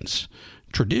contraptions,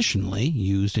 traditionally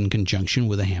used in conjunction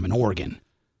with a Hammond organ.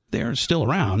 They're still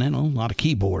around, and a lot of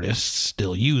keyboardists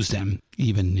still use them,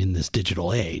 even in this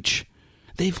digital age.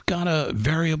 They've got a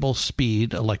variable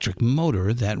speed electric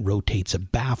motor that rotates a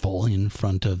baffle in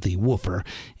front of the woofer,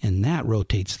 and that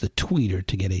rotates the tweeter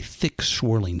to get a thick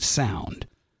swirling sound.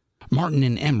 Martin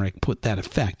and Emmerich put that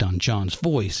effect on John's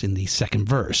voice in the second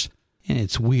verse, and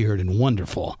it's weird and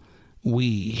wonderful.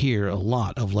 We hear a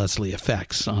lot of Leslie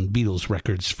effects on Beatles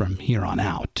records from here on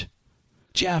out.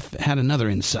 Jeff had another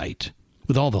insight.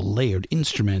 With all the layered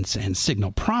instruments and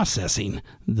signal processing,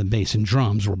 the bass and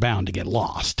drums were bound to get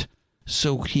lost.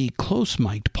 So he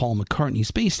close-mic'd Paul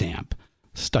McCartney's bass amp,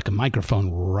 stuck a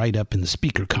microphone right up in the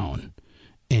speaker cone,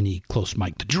 and he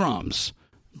close-mic'd the drums,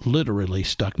 literally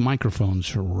stuck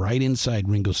microphones right inside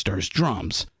Ringo Starr's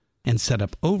drums, and set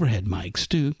up overhead mics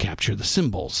to capture the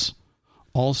cymbals.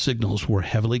 All signals were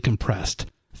heavily compressed,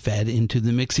 fed into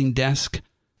the mixing desk,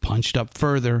 punched up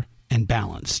further, and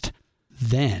balanced.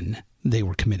 Then they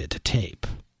were committed to tape.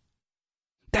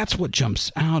 That's what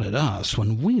jumps out at us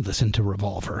when we listen to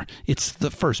Revolver. It's the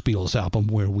first Beatles album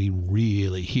where we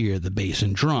really hear the bass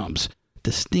and drums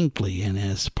distinctly and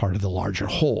as part of the larger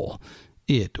whole.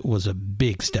 It was a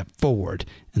big step forward,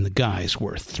 and the guys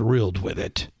were thrilled with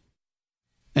it.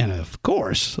 And of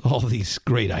course, all these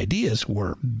great ideas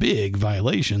were big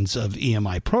violations of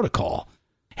EMI protocol.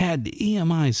 Had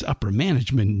EMI's upper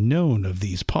management known of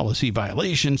these policy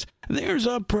violations, there's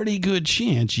a pretty good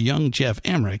chance young Jeff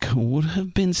Emmerich would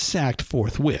have been sacked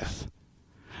forthwith.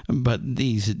 But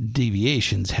these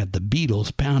deviations had the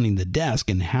Beatles pounding the desk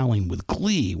and howling with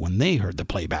glee when they heard the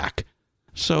playback.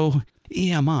 So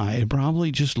EMI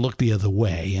probably just looked the other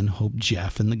way and hoped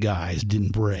Jeff and the guys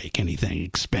didn't break anything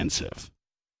expensive.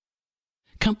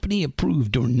 Company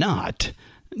approved or not,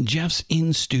 Jeff's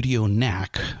in-studio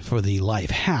knack for the life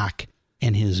hack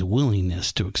and his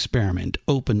willingness to experiment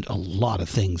opened a lot of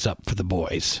things up for the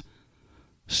boys.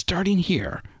 Starting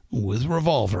here with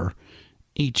Revolver,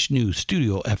 each new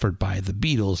studio effort by the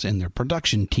Beatles and their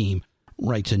production team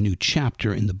writes a new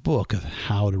chapter in the book of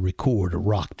how to record a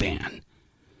rock band.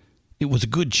 It was a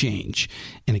good change,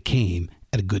 and it came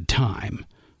at a good time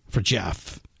for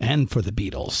Jeff and for the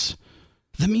Beatles.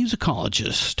 The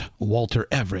musicologist Walter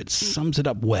Everett sums it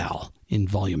up well in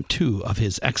Volume 2 of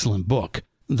his excellent book,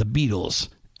 The Beatles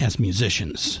as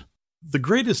Musicians. The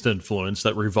greatest influence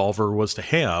that Revolver was to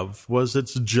have was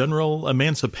its general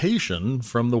emancipation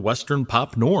from the Western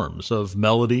pop norms of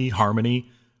melody, harmony,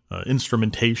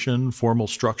 instrumentation, formal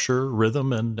structure,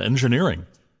 rhythm, and engineering.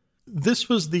 This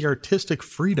was the artistic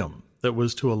freedom that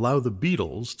was to allow the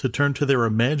Beatles to turn to their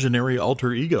imaginary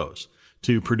alter egos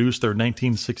to produce their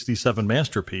 1967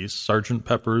 masterpiece, Sgt.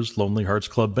 Pepper's Lonely Hearts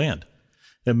Club Band,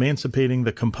 emancipating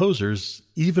the composers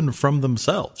even from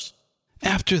themselves.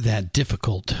 After that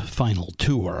difficult final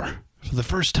tour, for the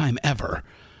first time ever,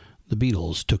 the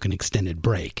Beatles took an extended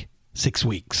break, 6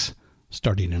 weeks,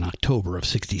 starting in October of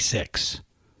 '66.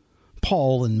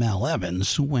 Paul and Mal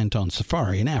Evans went on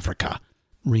safari in Africa.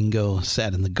 Ringo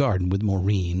sat in the garden with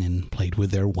Maureen and played with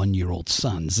their 1-year-old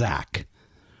son, Zach.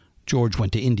 George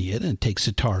went to India to take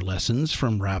sitar lessons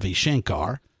from Ravi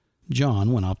Shankar.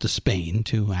 John went off to Spain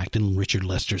to act in Richard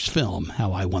Lester's film,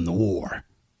 How I Won the War.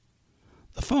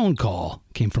 The phone call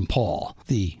came from Paul.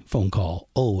 The phone call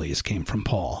always came from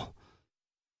Paul.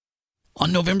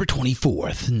 On November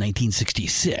 24th,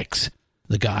 1966,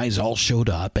 the guys all showed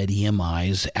up at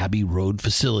EMI's Abbey Road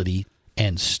facility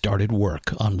and started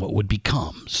work on what would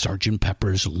become Sgt.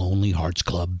 Pepper's Lonely Hearts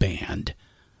Club Band.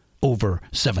 Over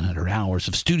 700 hours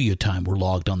of studio time were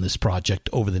logged on this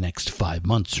project over the next 5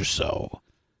 months or so.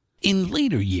 In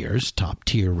later years,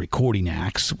 top-tier recording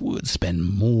acts would spend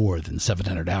more than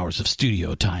 700 hours of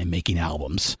studio time making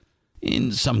albums.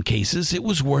 In some cases, it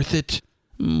was worth it.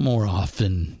 More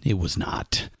often, it was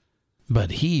not. But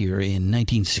here in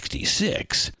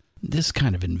 1966, this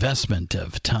kind of investment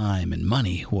of time and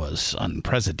money was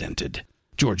unprecedented.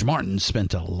 George Martin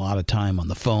spent a lot of time on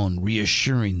the phone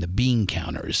reassuring the bean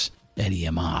counters at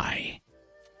EMI.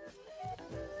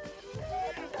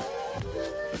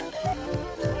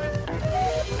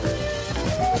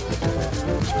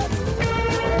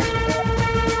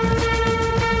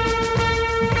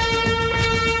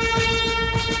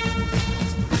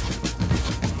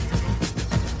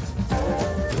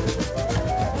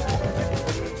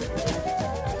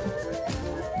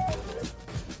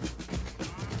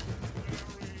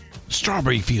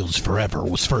 Strawberry Fields Forever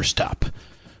was first up.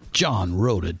 John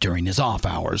wrote it during his off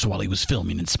hours while he was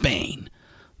filming in Spain.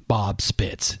 Bob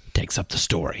Spitz takes up the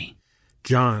story.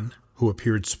 John, who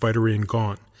appeared spidery and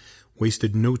gaunt,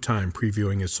 wasted no time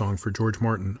previewing his song for George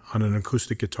Martin on an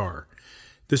acoustic guitar.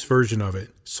 This version of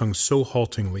it, sung so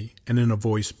haltingly and in a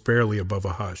voice barely above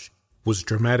a hush, was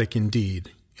dramatic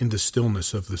indeed in the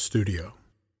stillness of the studio.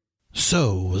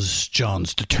 So was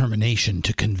John's determination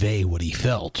to convey what he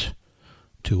felt,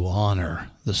 to honor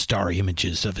the starry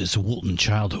images of his Woolton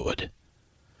childhood.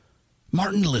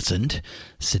 Martin listened,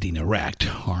 sitting erect,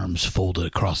 arms folded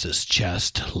across his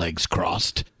chest, legs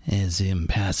crossed, as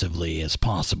impassively as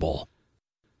possible.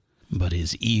 But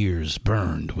his ears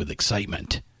burned with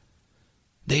excitement.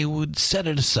 They would set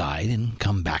it aside and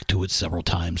come back to it several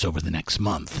times over the next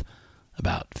month.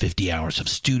 About 50 hours of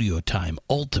studio time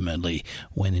ultimately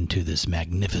went into this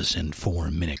magnificent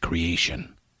 4-minute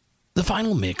creation. The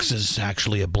final mix is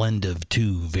actually a blend of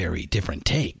two very different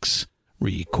takes,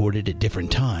 recorded at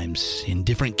different times, in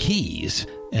different keys,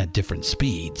 at different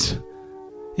speeds.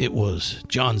 It was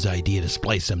John's idea to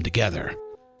splice them together.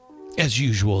 As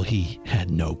usual, he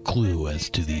had no clue as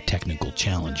to the technical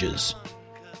challenges.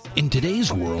 In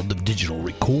today's world of digital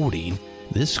recording,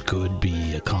 this could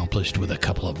be accomplished with a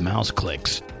couple of mouse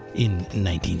clicks. In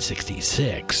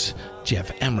 1966, Jeff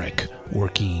Emmerich,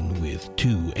 working with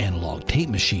 2 analog tape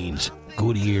machines,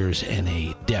 good ears, and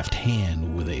a deft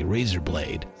hand with a razor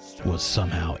blade, was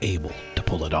somehow able to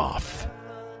pull it off.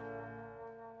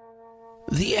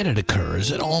 The edit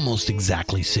occurs at almost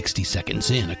exactly 60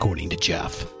 seconds in, according to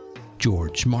Jeff.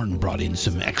 George Martin brought in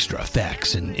some extra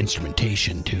effects and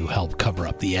instrumentation to help cover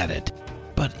up the edit.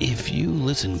 But if you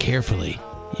listen carefully,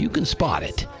 you can spot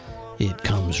it. It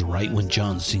comes right when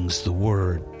John sings the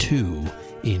word "to"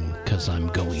 in "'Cause I'm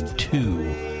Going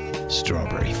to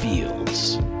Strawberry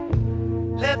Fields."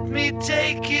 Let me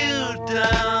take you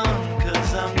down,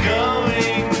 'cause I'm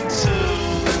going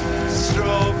to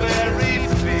Strawberry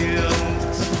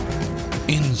Fields.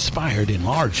 Inspired in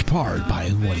large part by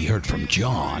what he heard from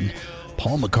John,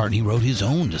 Paul McCartney wrote his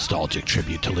own nostalgic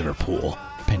tribute to Liverpool,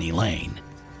 Penny Lane.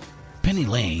 Penny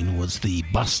Lane was the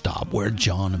bus stop where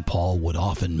John and Paul would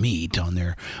often meet on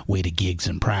their way to gigs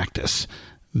and practice,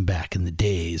 back in the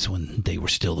days when they were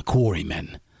still the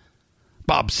Quarrymen.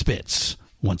 Bob Spitz,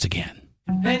 once again.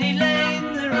 Penny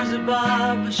Lane, there is a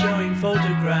barber showing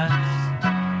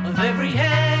photographs of every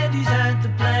head he's had the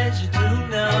pleasure to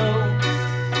know,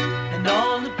 and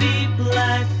all the people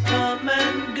that come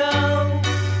and go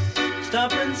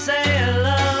stop and say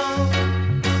hello.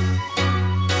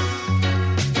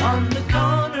 On the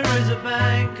corner is a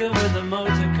banker with a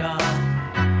motor car,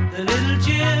 the little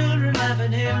children laugh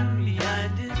at him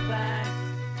behind his back.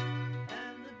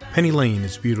 Penny Lane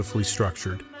is beautifully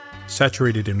structured,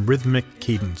 saturated in rhythmic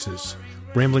cadences,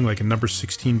 rambling like a number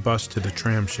 16 bus to the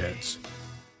tram sheds.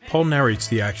 Paul narrates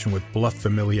the action with bluff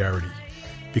familiarity,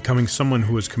 becoming someone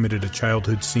who has committed a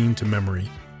childhood scene to memory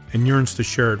and yearns to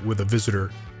share it with a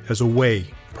visitor as a way,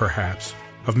 perhaps,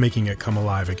 of making it come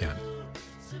alive again.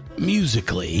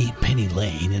 Musically, Penny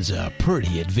Lane is a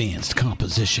pretty advanced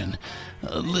composition.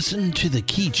 Listen to the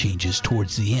key changes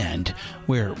towards the end,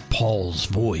 where Paul's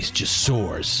voice just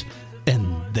soars,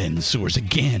 and then soars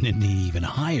again in an even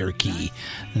higher key,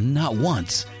 not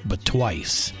once, but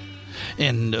twice.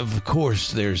 And of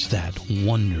course, there's that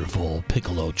wonderful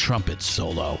piccolo trumpet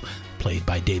solo, played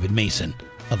by David Mason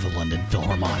of the London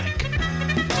Philharmonic.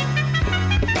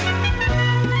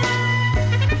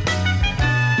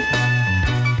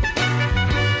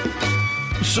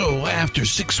 So, after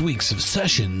 6 weeks of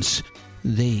sessions,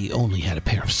 they only had a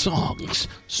pair of songs,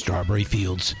 Strawberry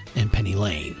Fields and Penny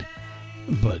Lane.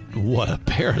 But what a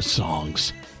pair of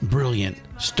songs. Brilliant,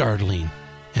 startling,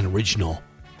 and original.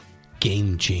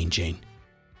 Game-changing.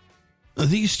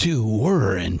 These two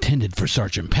were intended for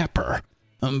Sgt. Pepper,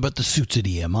 but the suits at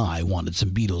EMI wanted some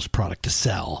Beatles product to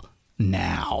sell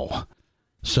now.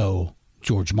 So,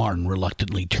 George Martin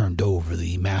reluctantly turned over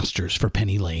the masters for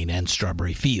Penny Lane and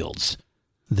Strawberry Fields.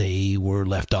 They were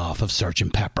left off of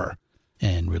Sgt. Pepper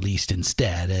and released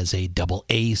instead as a double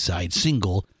A-side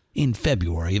single in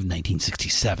February of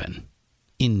 1967.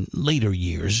 In later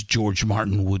years, George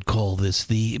Martin would call this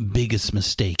the biggest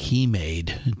mistake he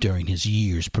made during his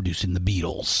years producing the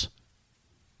Beatles.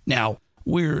 Now,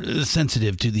 we're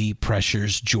sensitive to the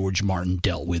pressures George Martin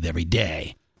dealt with every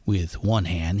day. With one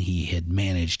hand, he had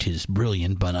managed his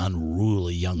brilliant but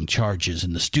unruly young charges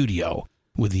in the studio.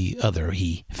 With the other,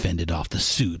 he fended off the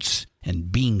suits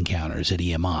and bean counters at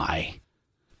EMI.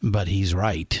 But he's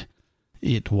right.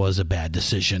 It was a bad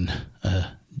decision,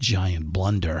 a giant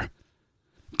blunder.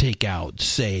 Take out,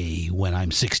 say, When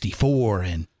I'm 64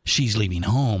 and She's Leaving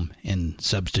Home and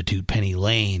Substitute Penny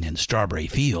Lane and Strawberry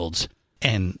Fields.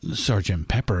 And Sgt.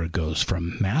 Pepper goes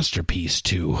from masterpiece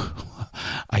to,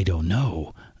 I don't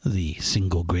know, the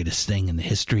single greatest thing in the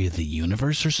history of the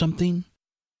universe or something?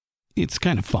 It's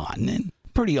kind of fun and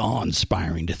pretty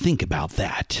awe-inspiring to think about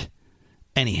that.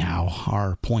 Anyhow,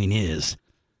 our point is,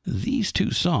 these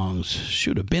two songs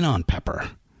should have been on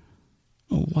Pepper.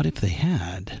 What if they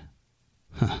had?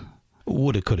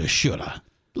 Woulda, coulda, shoulda.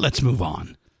 Let's move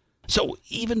on. So,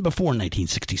 even before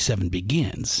 1967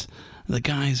 begins, the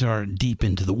guys are deep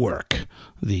into the work.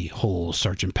 The whole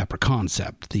Sgt. Pepper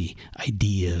concept, the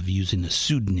idea of using a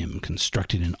pseudonym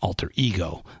constructed an alter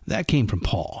ego, that came from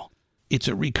Paul. It's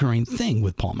a recurring thing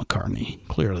with Paul McCartney.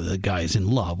 Clearly the guy's in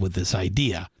love with this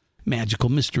idea. Magical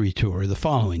Mystery Tour the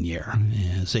following year.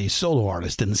 As a solo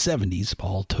artist in the 70s,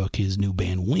 Paul took his new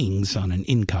band Wings on an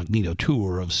incognito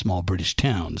tour of small British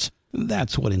towns.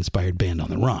 That's what inspired Band on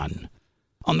the Run.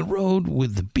 On the road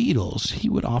with the Beatles, he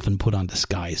would often put on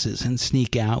disguises and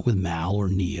sneak out with Mal or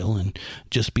Neil and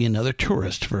just be another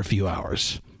tourist for a few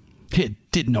hours. It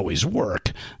didn't always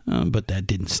work, but that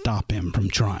didn't stop him from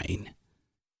trying.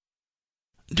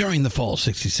 During the fall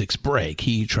 '66 break,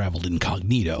 he traveled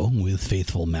incognito with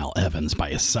faithful Mal Evans by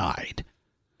his side.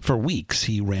 For weeks,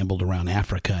 he rambled around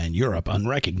Africa and Europe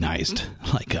unrecognized,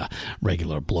 like a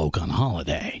regular bloke on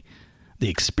holiday. The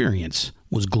experience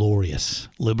was glorious,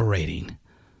 liberating.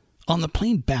 On the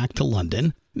plane back to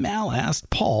London, Mal asked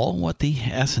Paul what the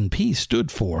S&P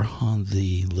stood for on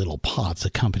the little pots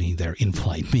accompanying their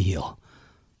in-flight meal.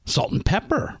 Salt and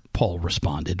pepper, Paul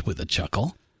responded with a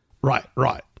chuckle. Right,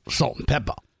 salt and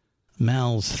pepper.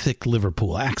 Mal's thick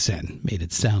Liverpool accent made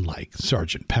it sound like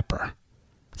Sgt. Pepper.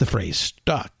 The phrase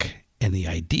stuck, and the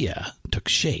idea took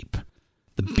shape.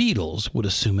 The Beatles would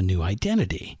assume a new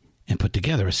identity and put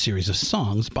together a series of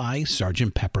songs by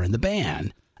Sgt. Pepper and the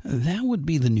Band. That would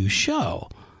be the new show.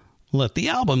 Let the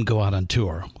album go out on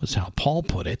tour, was how Paul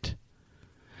put it.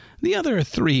 The other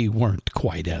three weren't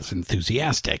quite as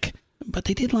enthusiastic, but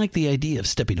they did like the idea of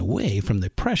stepping away from the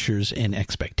pressures and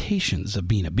expectations of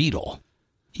being a Beatle,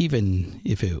 even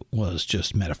if it was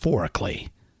just metaphorically.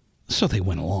 So they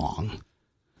went along.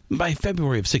 By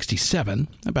February of '67,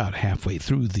 about halfway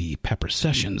through the Pepper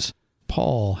sessions,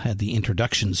 Paul had the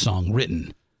introduction song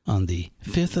written. On the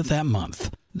 5th of that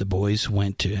month, the boys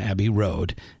went to Abbey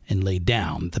Road and laid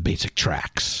down the basic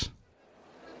tracks.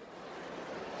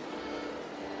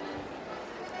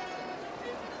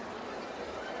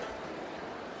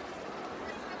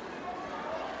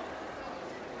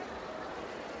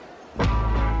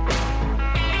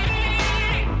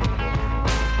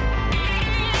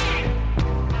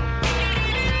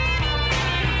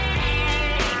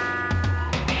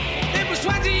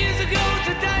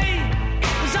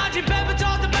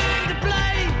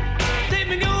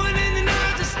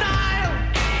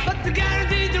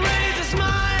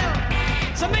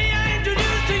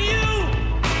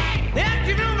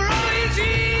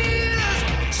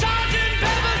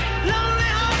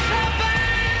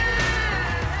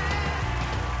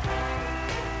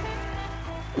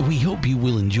 We hope you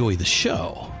will enjoy the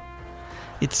show.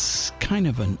 It's kind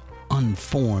of an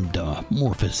unformed,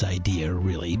 amorphous idea,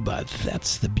 really, but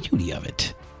that's the beauty of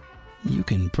it. You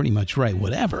can pretty much write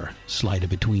whatever, slide it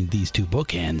between these two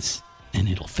bookends, and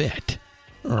it'll fit.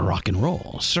 Rock and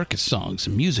roll, circus songs,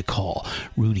 music hall,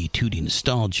 Rudy-tooty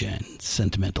nostalgia, and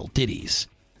sentimental ditties.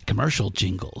 Commercial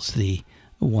jingles, the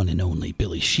one and only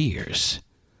Billy Shears.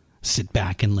 Sit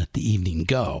back and let the evening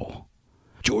go.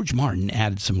 George Martin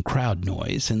added some crowd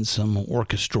noise and some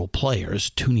orchestral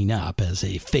players tuning up as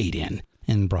a fade-in,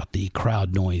 and brought the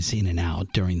crowd noise in and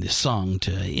out during the song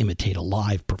to imitate a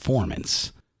live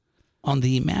performance. On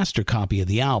the master copy of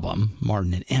the album,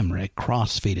 Martin and Emmerich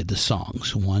cross-faded the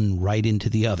songs, one right into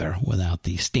the other, without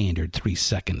the standard 3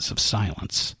 seconds of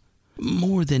silence.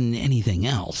 More than anything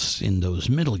else, in those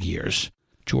middle years,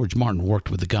 George Martin worked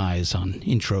with the guys on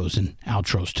intros and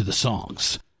outros to the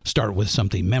songs. Start with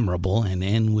something memorable and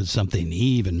end with something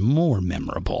even more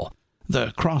memorable.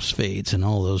 The crossfades and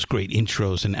all those great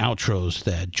intros and outros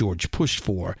that George pushed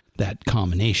for, that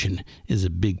combination is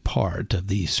a big part of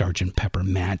the Sgt. Pepper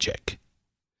magic.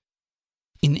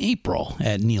 In April,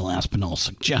 at Neil Aspinall's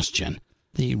suggestion,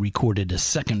 they recorded a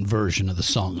second version of the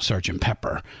song Sgt.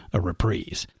 Pepper, a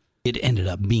reprise. It ended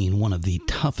up being one of the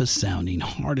toughest sounding,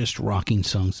 hardest rocking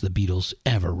songs the Beatles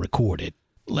ever recorded.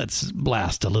 Let's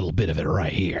blast a little bit of it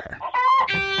right here.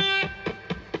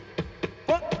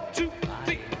 1, 2,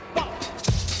 3, 4.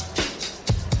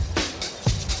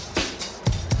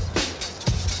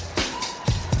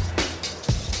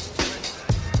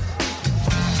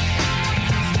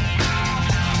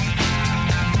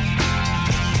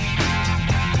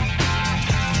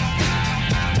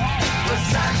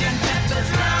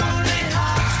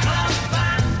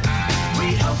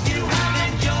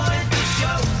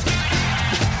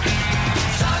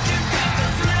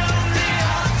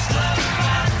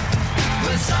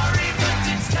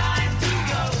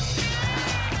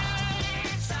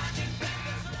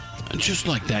 just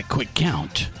like that quick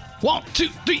count. 1, 2,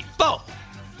 3, 4.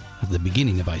 At the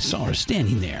beginning of I Saw Her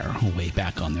Standing There, way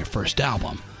back on their first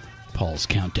album, Paul's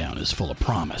countdown is full of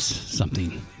promise.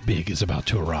 Something big is about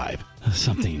to arrive.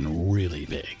 Something really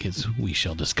big, as we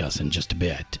shall discuss in just a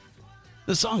bit.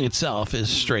 The song itself is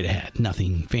straight ahead,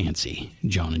 nothing fancy.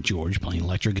 John and George playing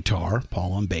electric guitar,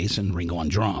 Paul on bass, and Ringo on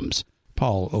drums.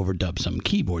 Paul overdubbed some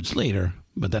keyboards later,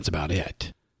 but that's about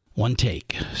it. One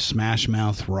take, smash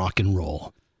mouth rock and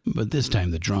roll. But this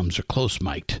time the drums are close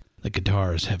mic'd. The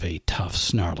guitars have a tough,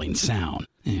 snarling sound,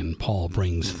 and Paul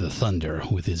brings the thunder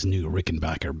with his new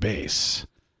Rickenbacker bass.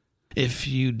 If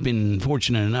you'd been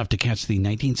fortunate enough to catch the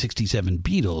 1967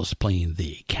 Beatles playing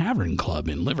the Cavern Club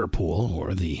in Liverpool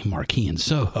or the Marquee in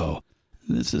Soho,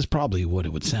 this is probably what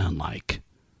it would sound like.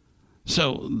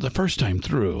 So, the first time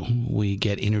through, we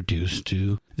get introduced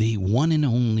to the one and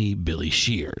only Billy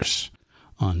Shears.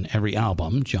 On every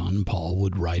album, John and Paul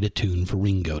would write a tune for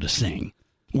Ringo to sing.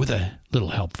 With a little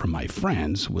help from my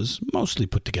friends, was mostly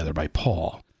put together by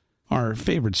Paul. Our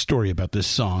favorite story about this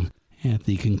song, at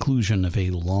the conclusion of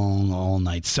a long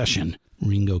all-night session,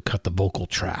 Ringo cut the vocal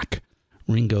track.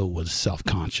 Ringo was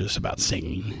self-conscious about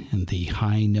singing, and the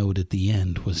high note at the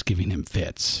end was giving him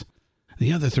fits.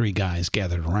 The other three guys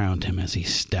gathered around him as he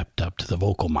stepped up to the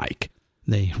vocal mic.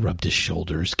 They rubbed his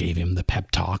shoulders, gave him the pep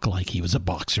talk like he was a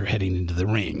boxer heading into the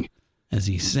ring. As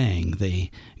he sang, they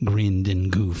grinned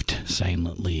and goofed,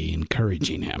 silently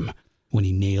encouraging him. When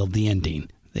he nailed the ending,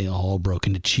 they all broke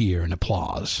into cheer and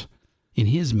applause. In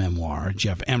his memoir,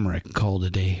 Jeff Emmerich called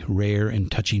it a rare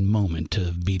and touching moment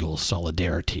of Beatles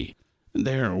solidarity.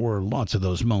 There were lots of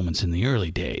those moments in the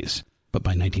early days, but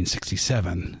by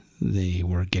 1967, they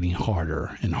were getting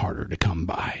harder and harder to come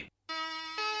by.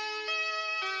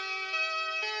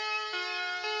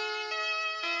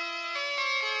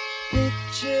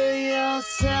 Picture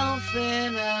yourself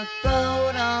in a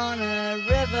boat on a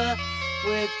river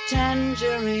with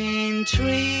tangerine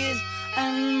trees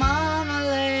and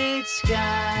marmalade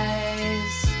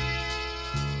skies.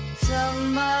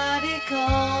 Somebody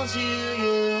calls you,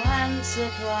 you answer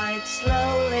quite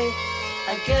slowly.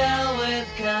 A girl with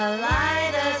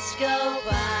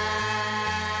kaleidoscope eyes.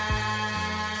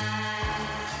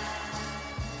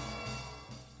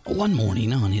 One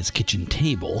morning on his kitchen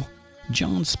table,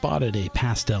 John spotted a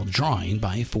pastel drawing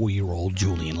by 4-year-old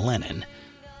Julian Lennon.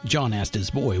 John asked his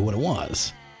boy what it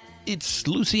was. "It's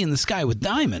Lucy in the Sky with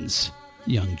Diamonds,"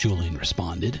 young Julian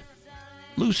responded.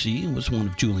 Lucy was one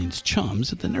of Julian's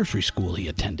chums at the nursery school he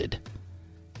attended.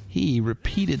 He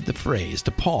repeated the phrase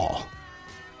to Paul.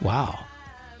 "Wow,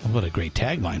 what a great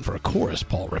tagline for a chorus,"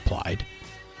 Paul replied.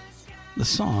 The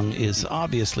song is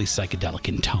obviously psychedelic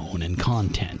in tone and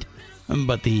content,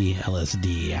 but the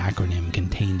LSD acronym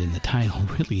contained in the title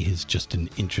really is just an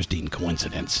interesting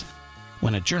coincidence.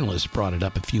 When a journalist brought it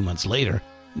up a few months later,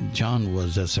 John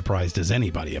was as surprised as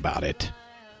anybody about it.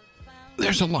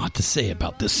 There's a lot to say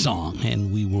about this song,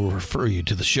 and we will refer you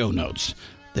to the show notes.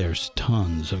 There's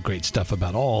tons of great stuff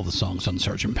about all the songs on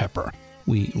Sgt. Pepper.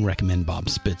 We recommend Bob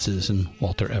Spitz's and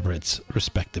Walter Everett's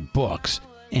respective books,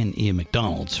 and Ian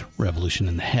MacDonald's Revolution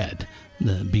in the Head,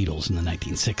 the Beatles in the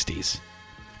 1960s.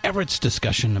 Everett's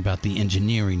discussion about the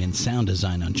engineering and sound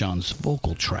design on John's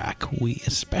vocal track, we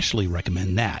especially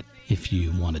recommend that if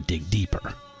you want to dig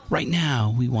deeper. Right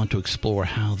now, we want to explore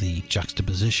how the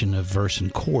juxtaposition of verse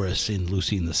and chorus in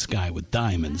Lucy in the Sky with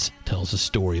Diamonds tells a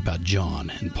story about John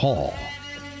and Paul.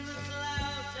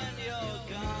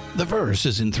 The verse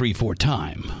is in 3/4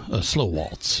 time, a slow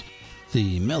waltz.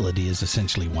 The melody is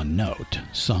essentially one note,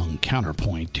 sung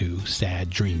counterpoint to sad,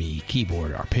 dreamy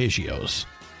keyboard arpeggios.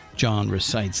 John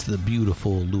recites the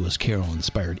beautiful Lewis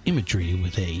Carroll-inspired imagery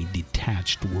with a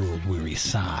detached, world-weary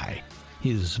sigh,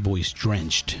 his voice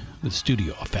drenched with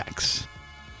studio effects.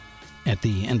 At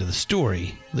the end of the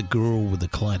story, the girl with the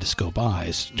kaleidoscope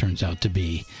eyes turns out to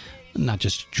be not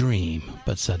just a dream,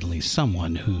 but suddenly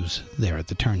someone who's there at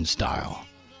the turnstile.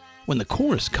 When the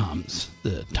chorus comes,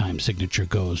 the time signature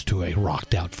goes to a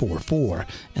rocked-out 4/4,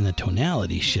 and the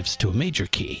tonality shifts to a major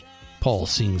key. Paul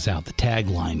sings out the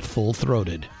tagline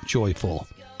full-throated, joyful,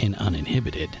 and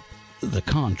uninhibited. The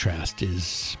contrast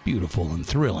is beautiful and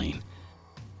thrilling,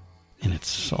 and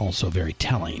it's also very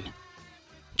telling.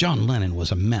 John Lennon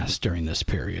was a mess during this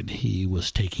period. He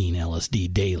was taking LSD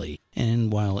daily,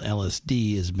 and while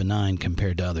LSD is benign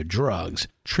compared to other drugs,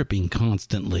 tripping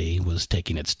constantly was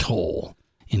taking its toll.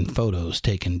 In photos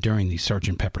taken during the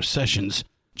Sgt. Pepper sessions,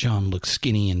 John looked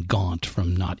skinny and gaunt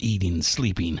from not eating and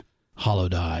sleeping,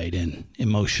 hollow-eyed and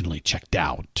emotionally checked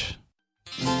out.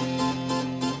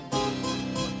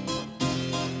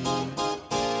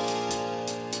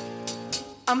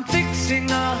 I'm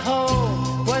fixing a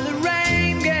hole where the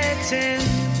rain gets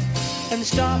guessing and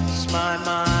stops my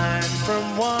mind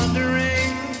from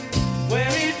wondering where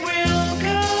it will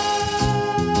go.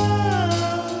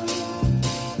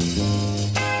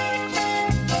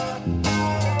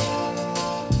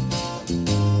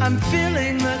 I'm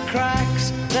feeling the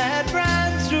cracks that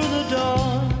ran through the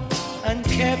door and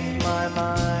kept my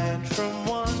mind from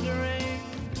wandering.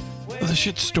 The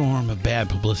shitstorm of bad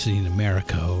publicity in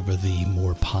America over the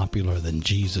more popular than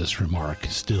Jesus remark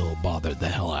still bothered the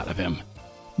hell out of him.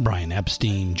 Brian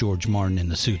Epstein, George Martin,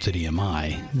 and the suits at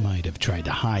EMI might have tried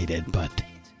to hide it, but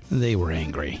they were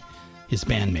angry. His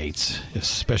bandmates,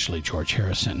 especially George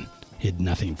Harrison, hid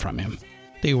nothing from him.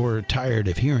 They were tired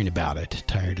of hearing about it,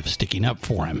 tired of sticking up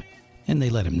for him, and they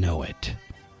let him know it.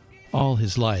 All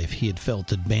his life he had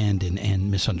felt abandoned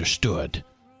and misunderstood,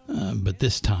 but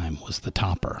this time was the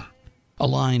topper. A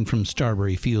line from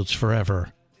Strawberry Fields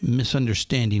Forever,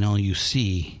 misunderstanding all you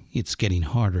see, it's getting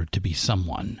harder to be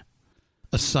someone.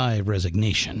 A sigh of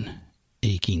resignation,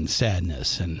 aching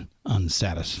sadness, and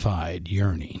unsatisfied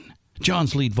yearning.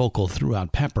 John's lead vocal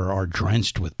throughout Pepper are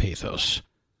drenched with pathos.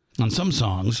 On some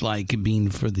songs, like Being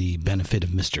for the Benefit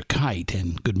of Mr. Kite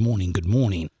and Good Morning, Good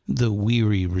Morning, the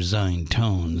weary, resigned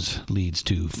tones leads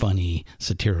to funny,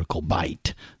 satirical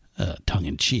bite,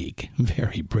 tongue-in-cheek,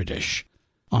 very British.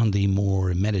 On the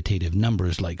more meditative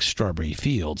numbers like Strawberry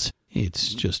Fields,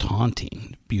 it's just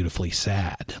haunting, beautifully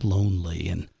sad, lonely,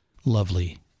 and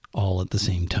lovely all at the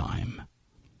same time.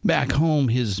 Back home,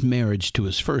 his marriage to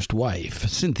his first wife,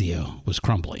 Cynthia, was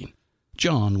crumbling.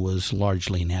 John was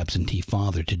largely an absentee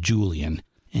father to Julian,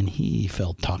 and he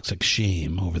felt toxic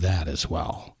shame over that as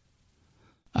well.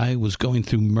 I was going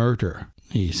through murder,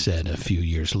 he said a few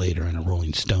years later in a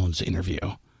Rolling Stones interview.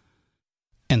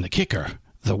 And the kicker,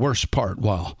 the worst part,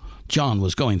 while John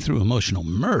was going through emotional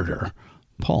murder,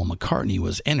 Paul McCartney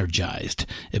was energized,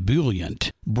 ebullient,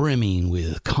 brimming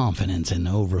with confidence and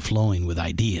overflowing with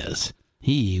ideas.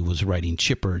 He was writing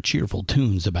chipper, cheerful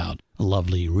tunes about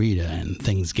lovely Rita and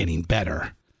things getting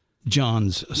better.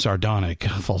 John's sardonic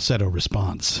falsetto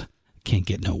response, can't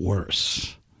get no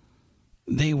worse.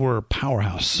 They were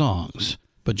powerhouse songs,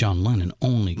 but John Lennon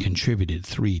only contributed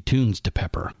 3 tunes to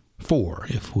Pepper, 4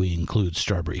 if we include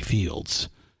Strawberry Fields.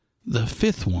 The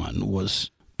 5th one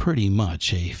was pretty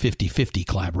much a 50-50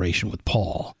 collaboration with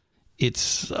Paul.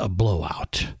 It's a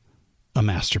blowout, a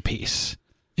masterpiece,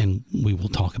 and we will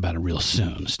talk about it real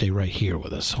soon. Stay right here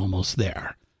with us, almost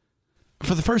there.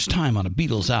 For the first time on a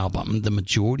Beatles album, the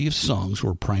majority of songs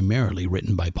were primarily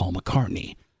written by Paul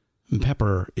McCartney.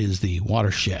 Pepper is the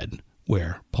watershed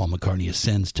where Paul McCartney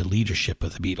ascends to leadership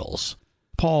of the Beatles.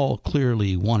 Paul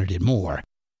clearly wanted it more,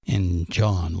 and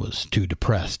John was too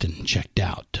depressed and checked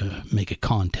out to make a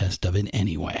contest of it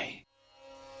anyway.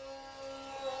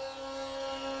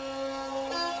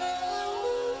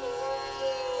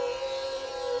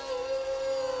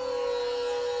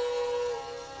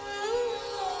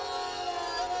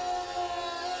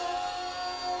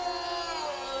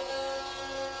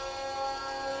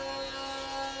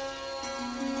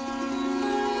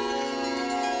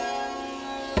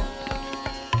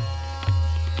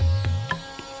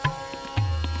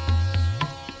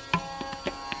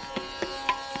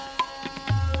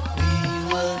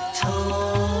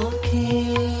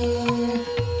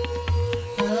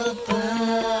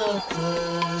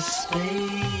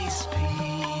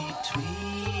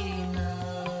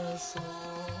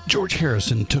 George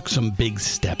Harrison took some big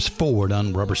steps forward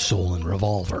on Rubber Soul and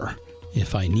Revolver.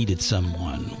 If I Needed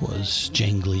Someone was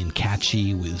jangly and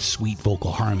catchy with sweet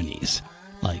vocal harmonies,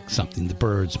 like something the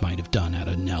Byrds might have done out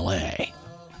in L.A.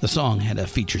 The song had a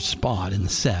featured spot in the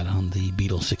set on the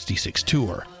Beatles 66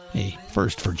 tour, a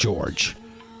first for George.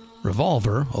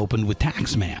 Revolver opened with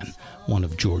Taxman, one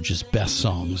of George's best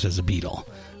songs as a Beatle,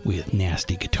 with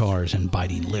nasty guitars and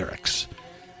biting lyrics.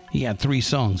 He had 3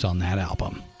 songs on that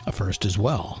album, a first as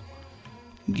well.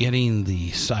 Getting the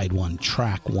side 1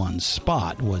 track 1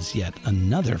 spot was yet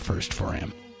another first for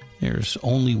him. There's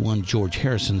only one George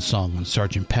Harrison song on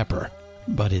Sgt. Pepper,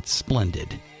 but it's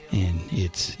splendid, and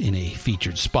it's in a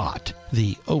featured spot,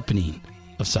 the opening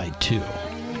of side 2.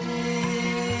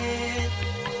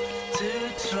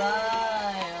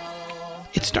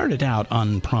 It started out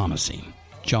unpromising.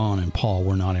 John and Paul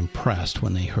were not impressed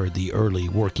when they heard the early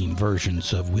working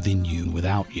versions of Within You and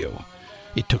Without You.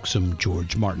 It took some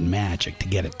George Martin magic to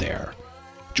get it there.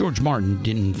 George Martin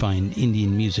didn't find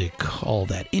Indian music all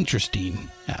that interesting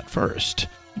at first,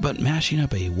 but mashing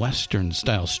up a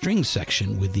Western-style string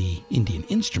section with the Indian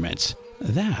instruments,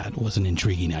 that was an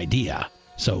intriguing idea,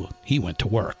 so he went to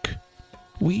work.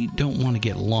 We don't want to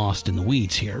get lost in the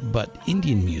weeds here, but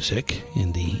Indian music,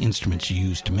 and the instruments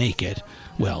used to make it,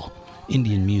 well,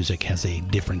 Indian music has a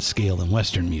different scale than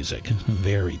Western music,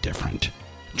 very different.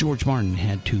 George Martin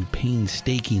had to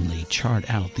painstakingly chart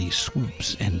out the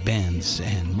swoops and bends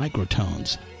and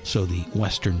microtones so the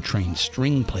Western-trained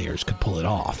string players could pull it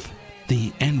off.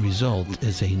 The end result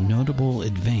is a notable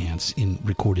advance in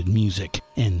recorded music,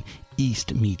 an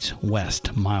East meets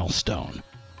West milestone.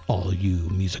 All you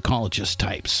musicologist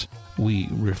types, we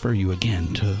refer you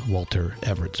again to Walter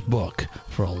Everett's book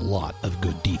for a lot of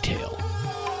good detail.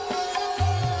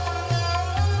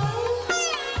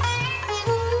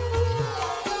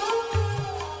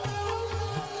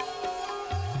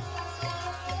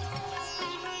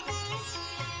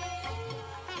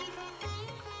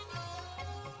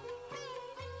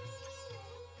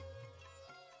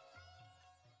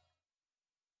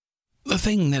 The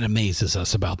thing that amazes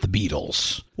us about the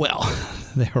Beatles, well,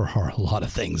 there are a lot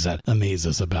of things that amaze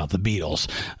us about the Beatles,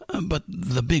 but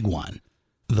the big one,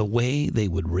 the way they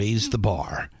would raise the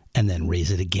bar and then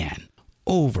raise it again,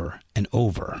 over and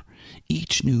over.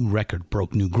 Each new record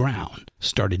broke new ground,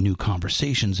 started new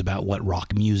conversations about what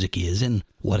rock music is and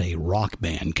what a rock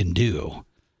band can do.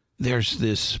 There's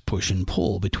this push and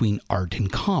pull between art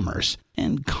and commerce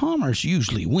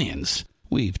usually wins.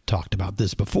 We've talked about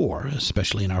this before,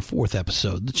 especially in our 4th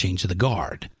episode, The Change of the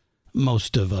Guard.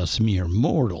 Most of us mere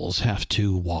mortals have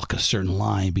to walk a certain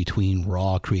line between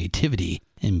raw creativity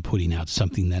and putting out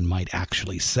something that might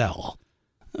actually sell.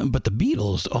 But the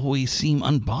Beatles always seem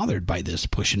unbothered by this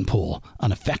push and pull,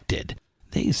 unaffected.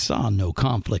 They saw no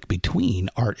conflict between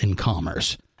art and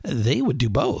commerce. They would do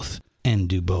both, and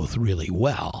do both really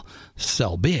well,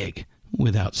 sell big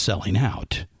without selling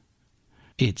out.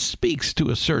 It speaks to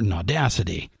a certain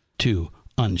audacity, to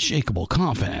unshakable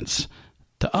confidence.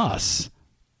 To us,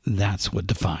 that's what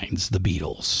defines the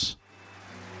Beatles.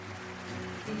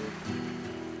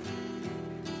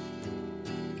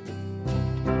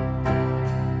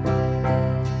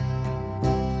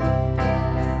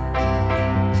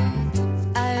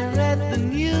 I read the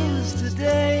news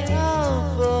today,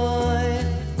 oh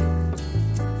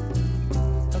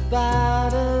boy,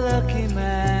 about a lucky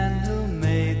man who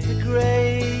made the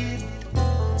grade.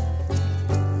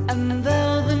 And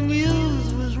though the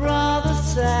news was rather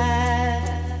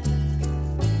sad,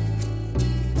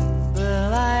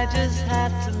 well, I just had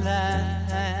to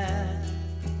laugh.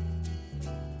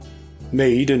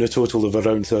 Made in a total of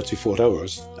around 34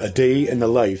 hours, A Day in the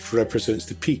Life represents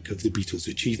the peak of the Beatles'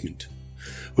 achievement.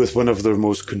 With one of their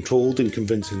most controlled and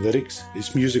convincing lyrics,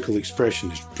 its musical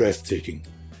expression is breathtaking.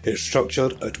 Its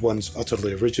structure at once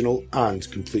utterly original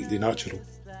and completely natural.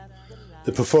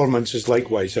 The performance is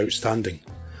likewise outstanding.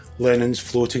 Lennon's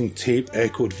floating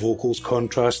tape-echoed vocals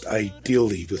contrast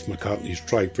ideally with McCartney's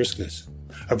dry briskness.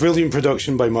 A brilliant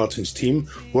production by Martin's team,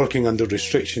 working under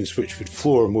restrictions which would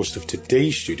floor most of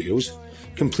today's studios,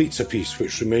 completes a piece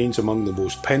which remains among the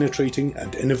most penetrating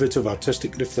and innovative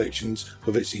artistic reflections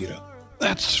of its era.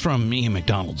 That's from Ian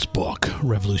MacDonald's book,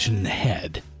 Revolution in the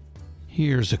Head.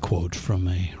 Here's a quote from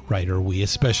a writer we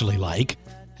especially like,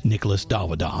 Nicholas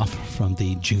Dawidoff, from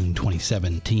the June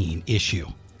 2017 issue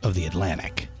of The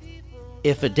Atlantic.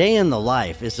 If A Day in the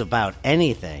Life is about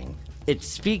anything, it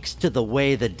speaks to the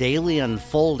way the daily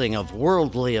unfolding of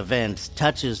worldly events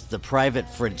touches the private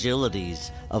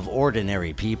fragilities of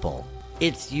ordinary people.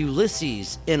 It's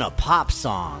Ulysses in a pop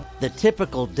song, the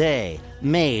typical day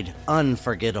made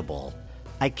unforgettable.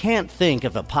 I can't think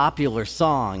of a popular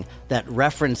song that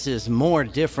references more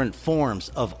different forms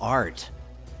of art.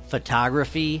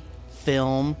 Photography,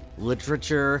 film,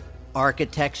 literature,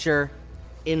 architecture.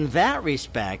 In that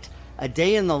respect, A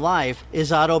Day in the Life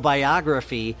is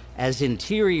autobiography as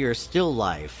interior still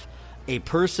life, a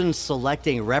person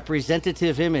selecting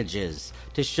representative images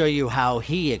to show you how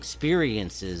he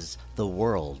experiences the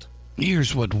world.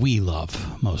 Here's what we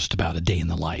love most about A Day in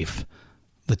the Life.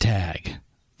 The tag,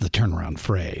 the turnaround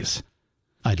phrase,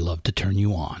 "I'd love to turn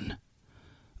you on."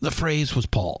 The phrase was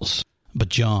Paul's, but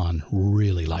John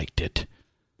really liked it.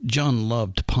 John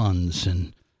loved puns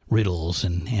and riddles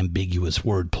and ambiguous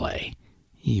wordplay.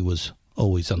 He was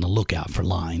always on the lookout for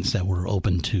lines that were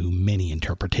open to many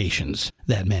interpretations,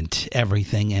 that meant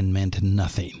everything and meant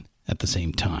nothing at the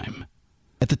same time.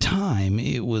 At the time,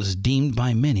 it was deemed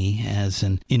by many as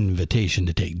an invitation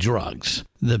to take drugs.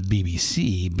 The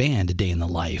BBC banned A Day in the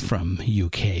Life from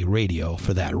UK radio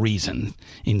for that reason.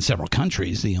 In several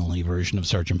countries, the only version of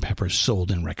Sgt. Pepper's sold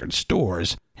in record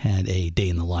stores had A Day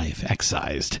in the Life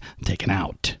excised, taken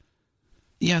out.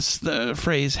 Yes, the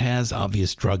phrase has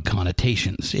obvious drug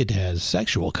connotations. It has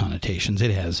sexual connotations. It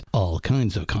has all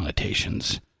kinds of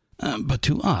connotations. But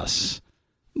to us,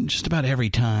 just about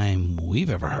every time we've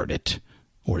ever heard it,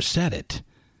 or said it,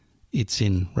 it's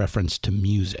in reference to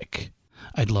music.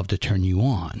 I'd love to turn you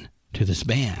on to this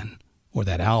band, or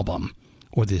that album,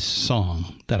 or this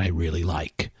song that I really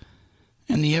like.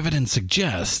 And the evidence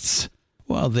suggests,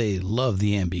 while they love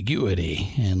the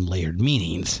ambiguity and layered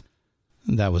meanings,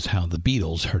 that was how the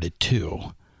Beatles heard it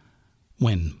too.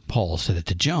 When Paul said it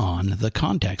to John, the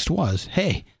context was,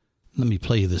 hey, let me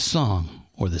play you this song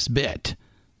or this bit.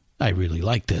 I really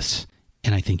like this,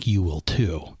 and I think you will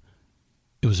too.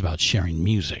 It was about sharing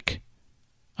music.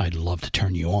 I'd love to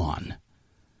turn you on.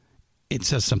 It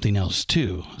says something else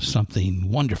too, something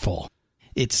wonderful.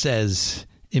 It says,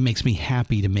 it makes me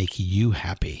happy to make you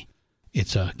happy.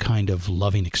 It's a kind of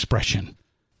loving expression.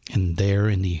 And there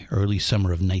in the early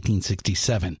summer of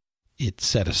 1967, it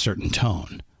set a certain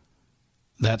tone.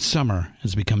 That summer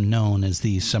has become known as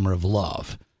the Summer of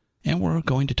Love, and we're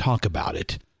going to talk about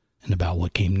it and about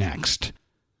what came next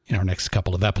in our next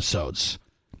couple of episodes.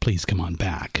 Please come on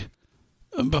back.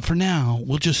 But for now,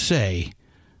 we'll just say,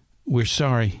 we're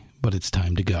sorry, but it's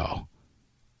time to go.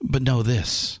 But know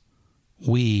this,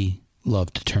 we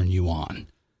love to turn you on.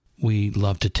 We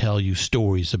love to tell you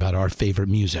stories about our favorite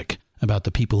music, about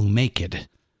the people who make it,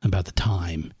 about the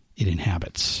time it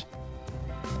inhabits.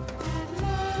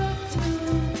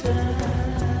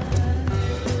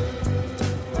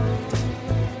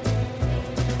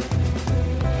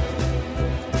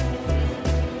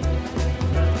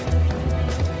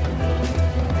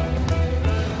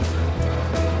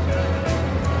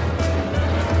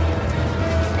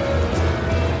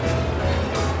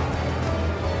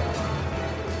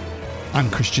 I'm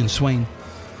Christian Swain,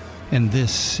 and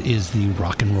this is the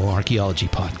Rock and Roll Archaeology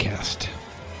Podcast.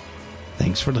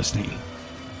 Thanks for listening,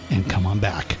 and come on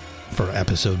back for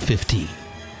episode 15.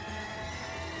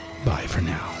 Bye for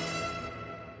now.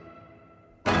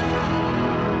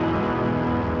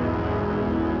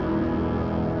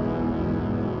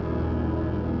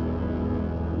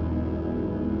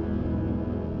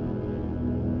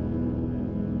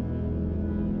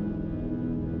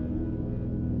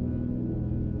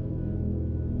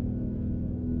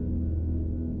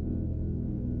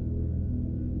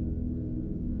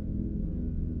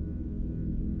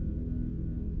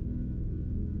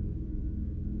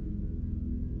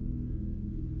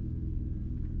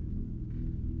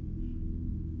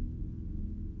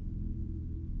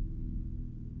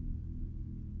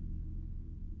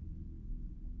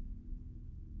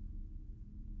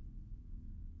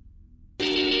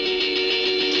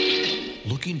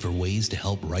 Looking for ways to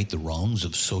help right the wrongs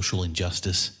of social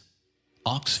injustice?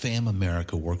 Oxfam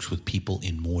America works with people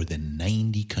in more than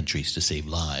 90 countries to save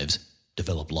lives,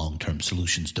 develop long-term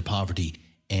solutions to poverty,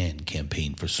 and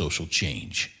campaign for social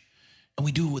change. And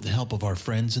we do it with the help of our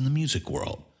friends in the music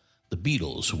world. The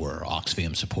Beatles were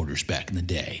Oxfam supporters back in the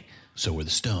day, so were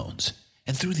the Stones.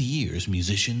 And through the years,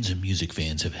 musicians and music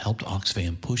fans have helped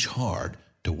Oxfam push hard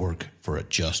to work for a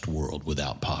just world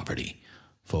without poverty.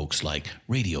 Folks like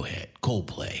Radiohead,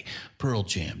 Coldplay, Pearl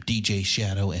Jam, DJ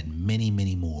Shadow, and many,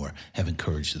 many more have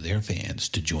encouraged their fans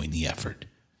to join the effort.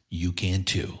 You can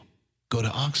too. Go to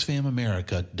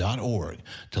oxfamamerica.org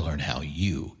to learn how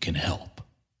you can help.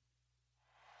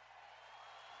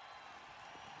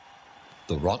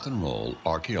 The Rock and Roll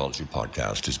Archaeology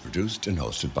Podcast is produced and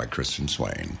hosted by Christian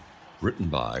Swain. Written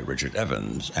by Richard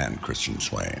Evans and Christian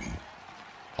Swain.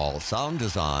 All sound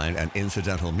design and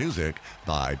incidental music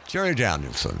by Jerry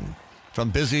Danielson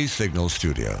from Busy Signal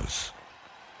Studios.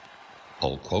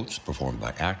 All quotes performed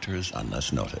by actors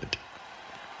unless noted.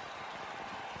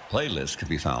 Playlists can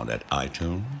be found at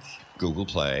iTunes, Google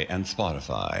Play, and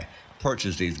Spotify.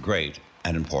 Purchase these great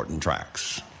and important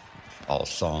tracks. All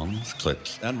songs,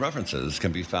 clips, and references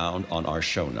can be found on our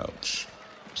show notes.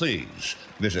 Please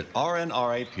visit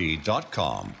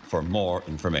rnrap.com for more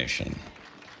information.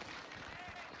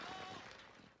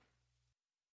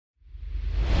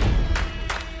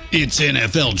 It's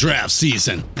NFL draft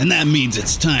season, and that means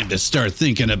it's time to start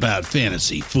thinking about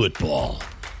fantasy football.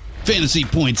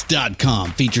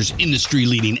 FantasyPoints.com features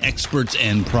industry-leading experts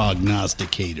and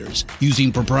prognosticators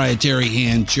using proprietary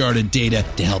hand-charted data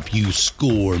to help you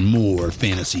score more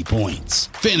fantasy points.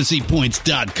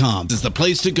 FantasyPoints.com is the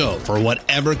place to go for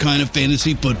whatever kind of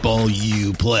fantasy football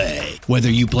you play. Whether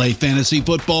you play fantasy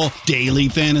football, daily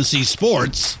fantasy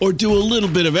sports, or do a little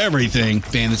bit of everything,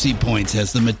 Fantasy Points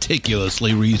has the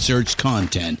meticulously researched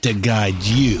content to guide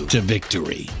you to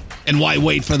victory. And why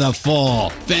wait for the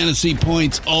fall? Fantasy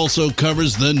Points also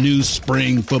covers the new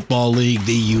spring football league,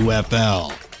 the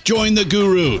UFL. Join the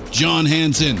guru, John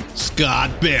Hansen,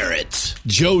 Scott Barrett.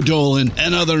 Joe Dolan,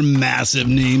 and other massive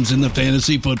names in the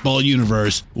fantasy football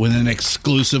universe with an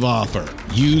exclusive offer.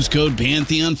 Use code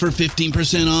Pantheon for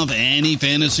 15% off any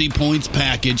Fantasy Points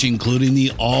package, including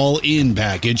the all-in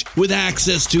package with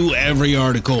access to every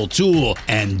article, tool,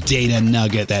 and data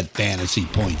nugget that Fantasy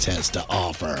Points has to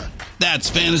offer. That's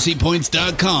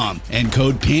fantasypoints.com and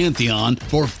code Pantheon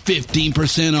for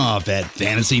 15% off at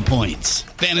Fantasy Points.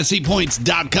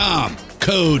 Fantasypoints.com,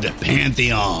 code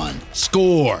Pantheon.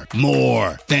 Score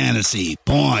more fantasy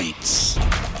points.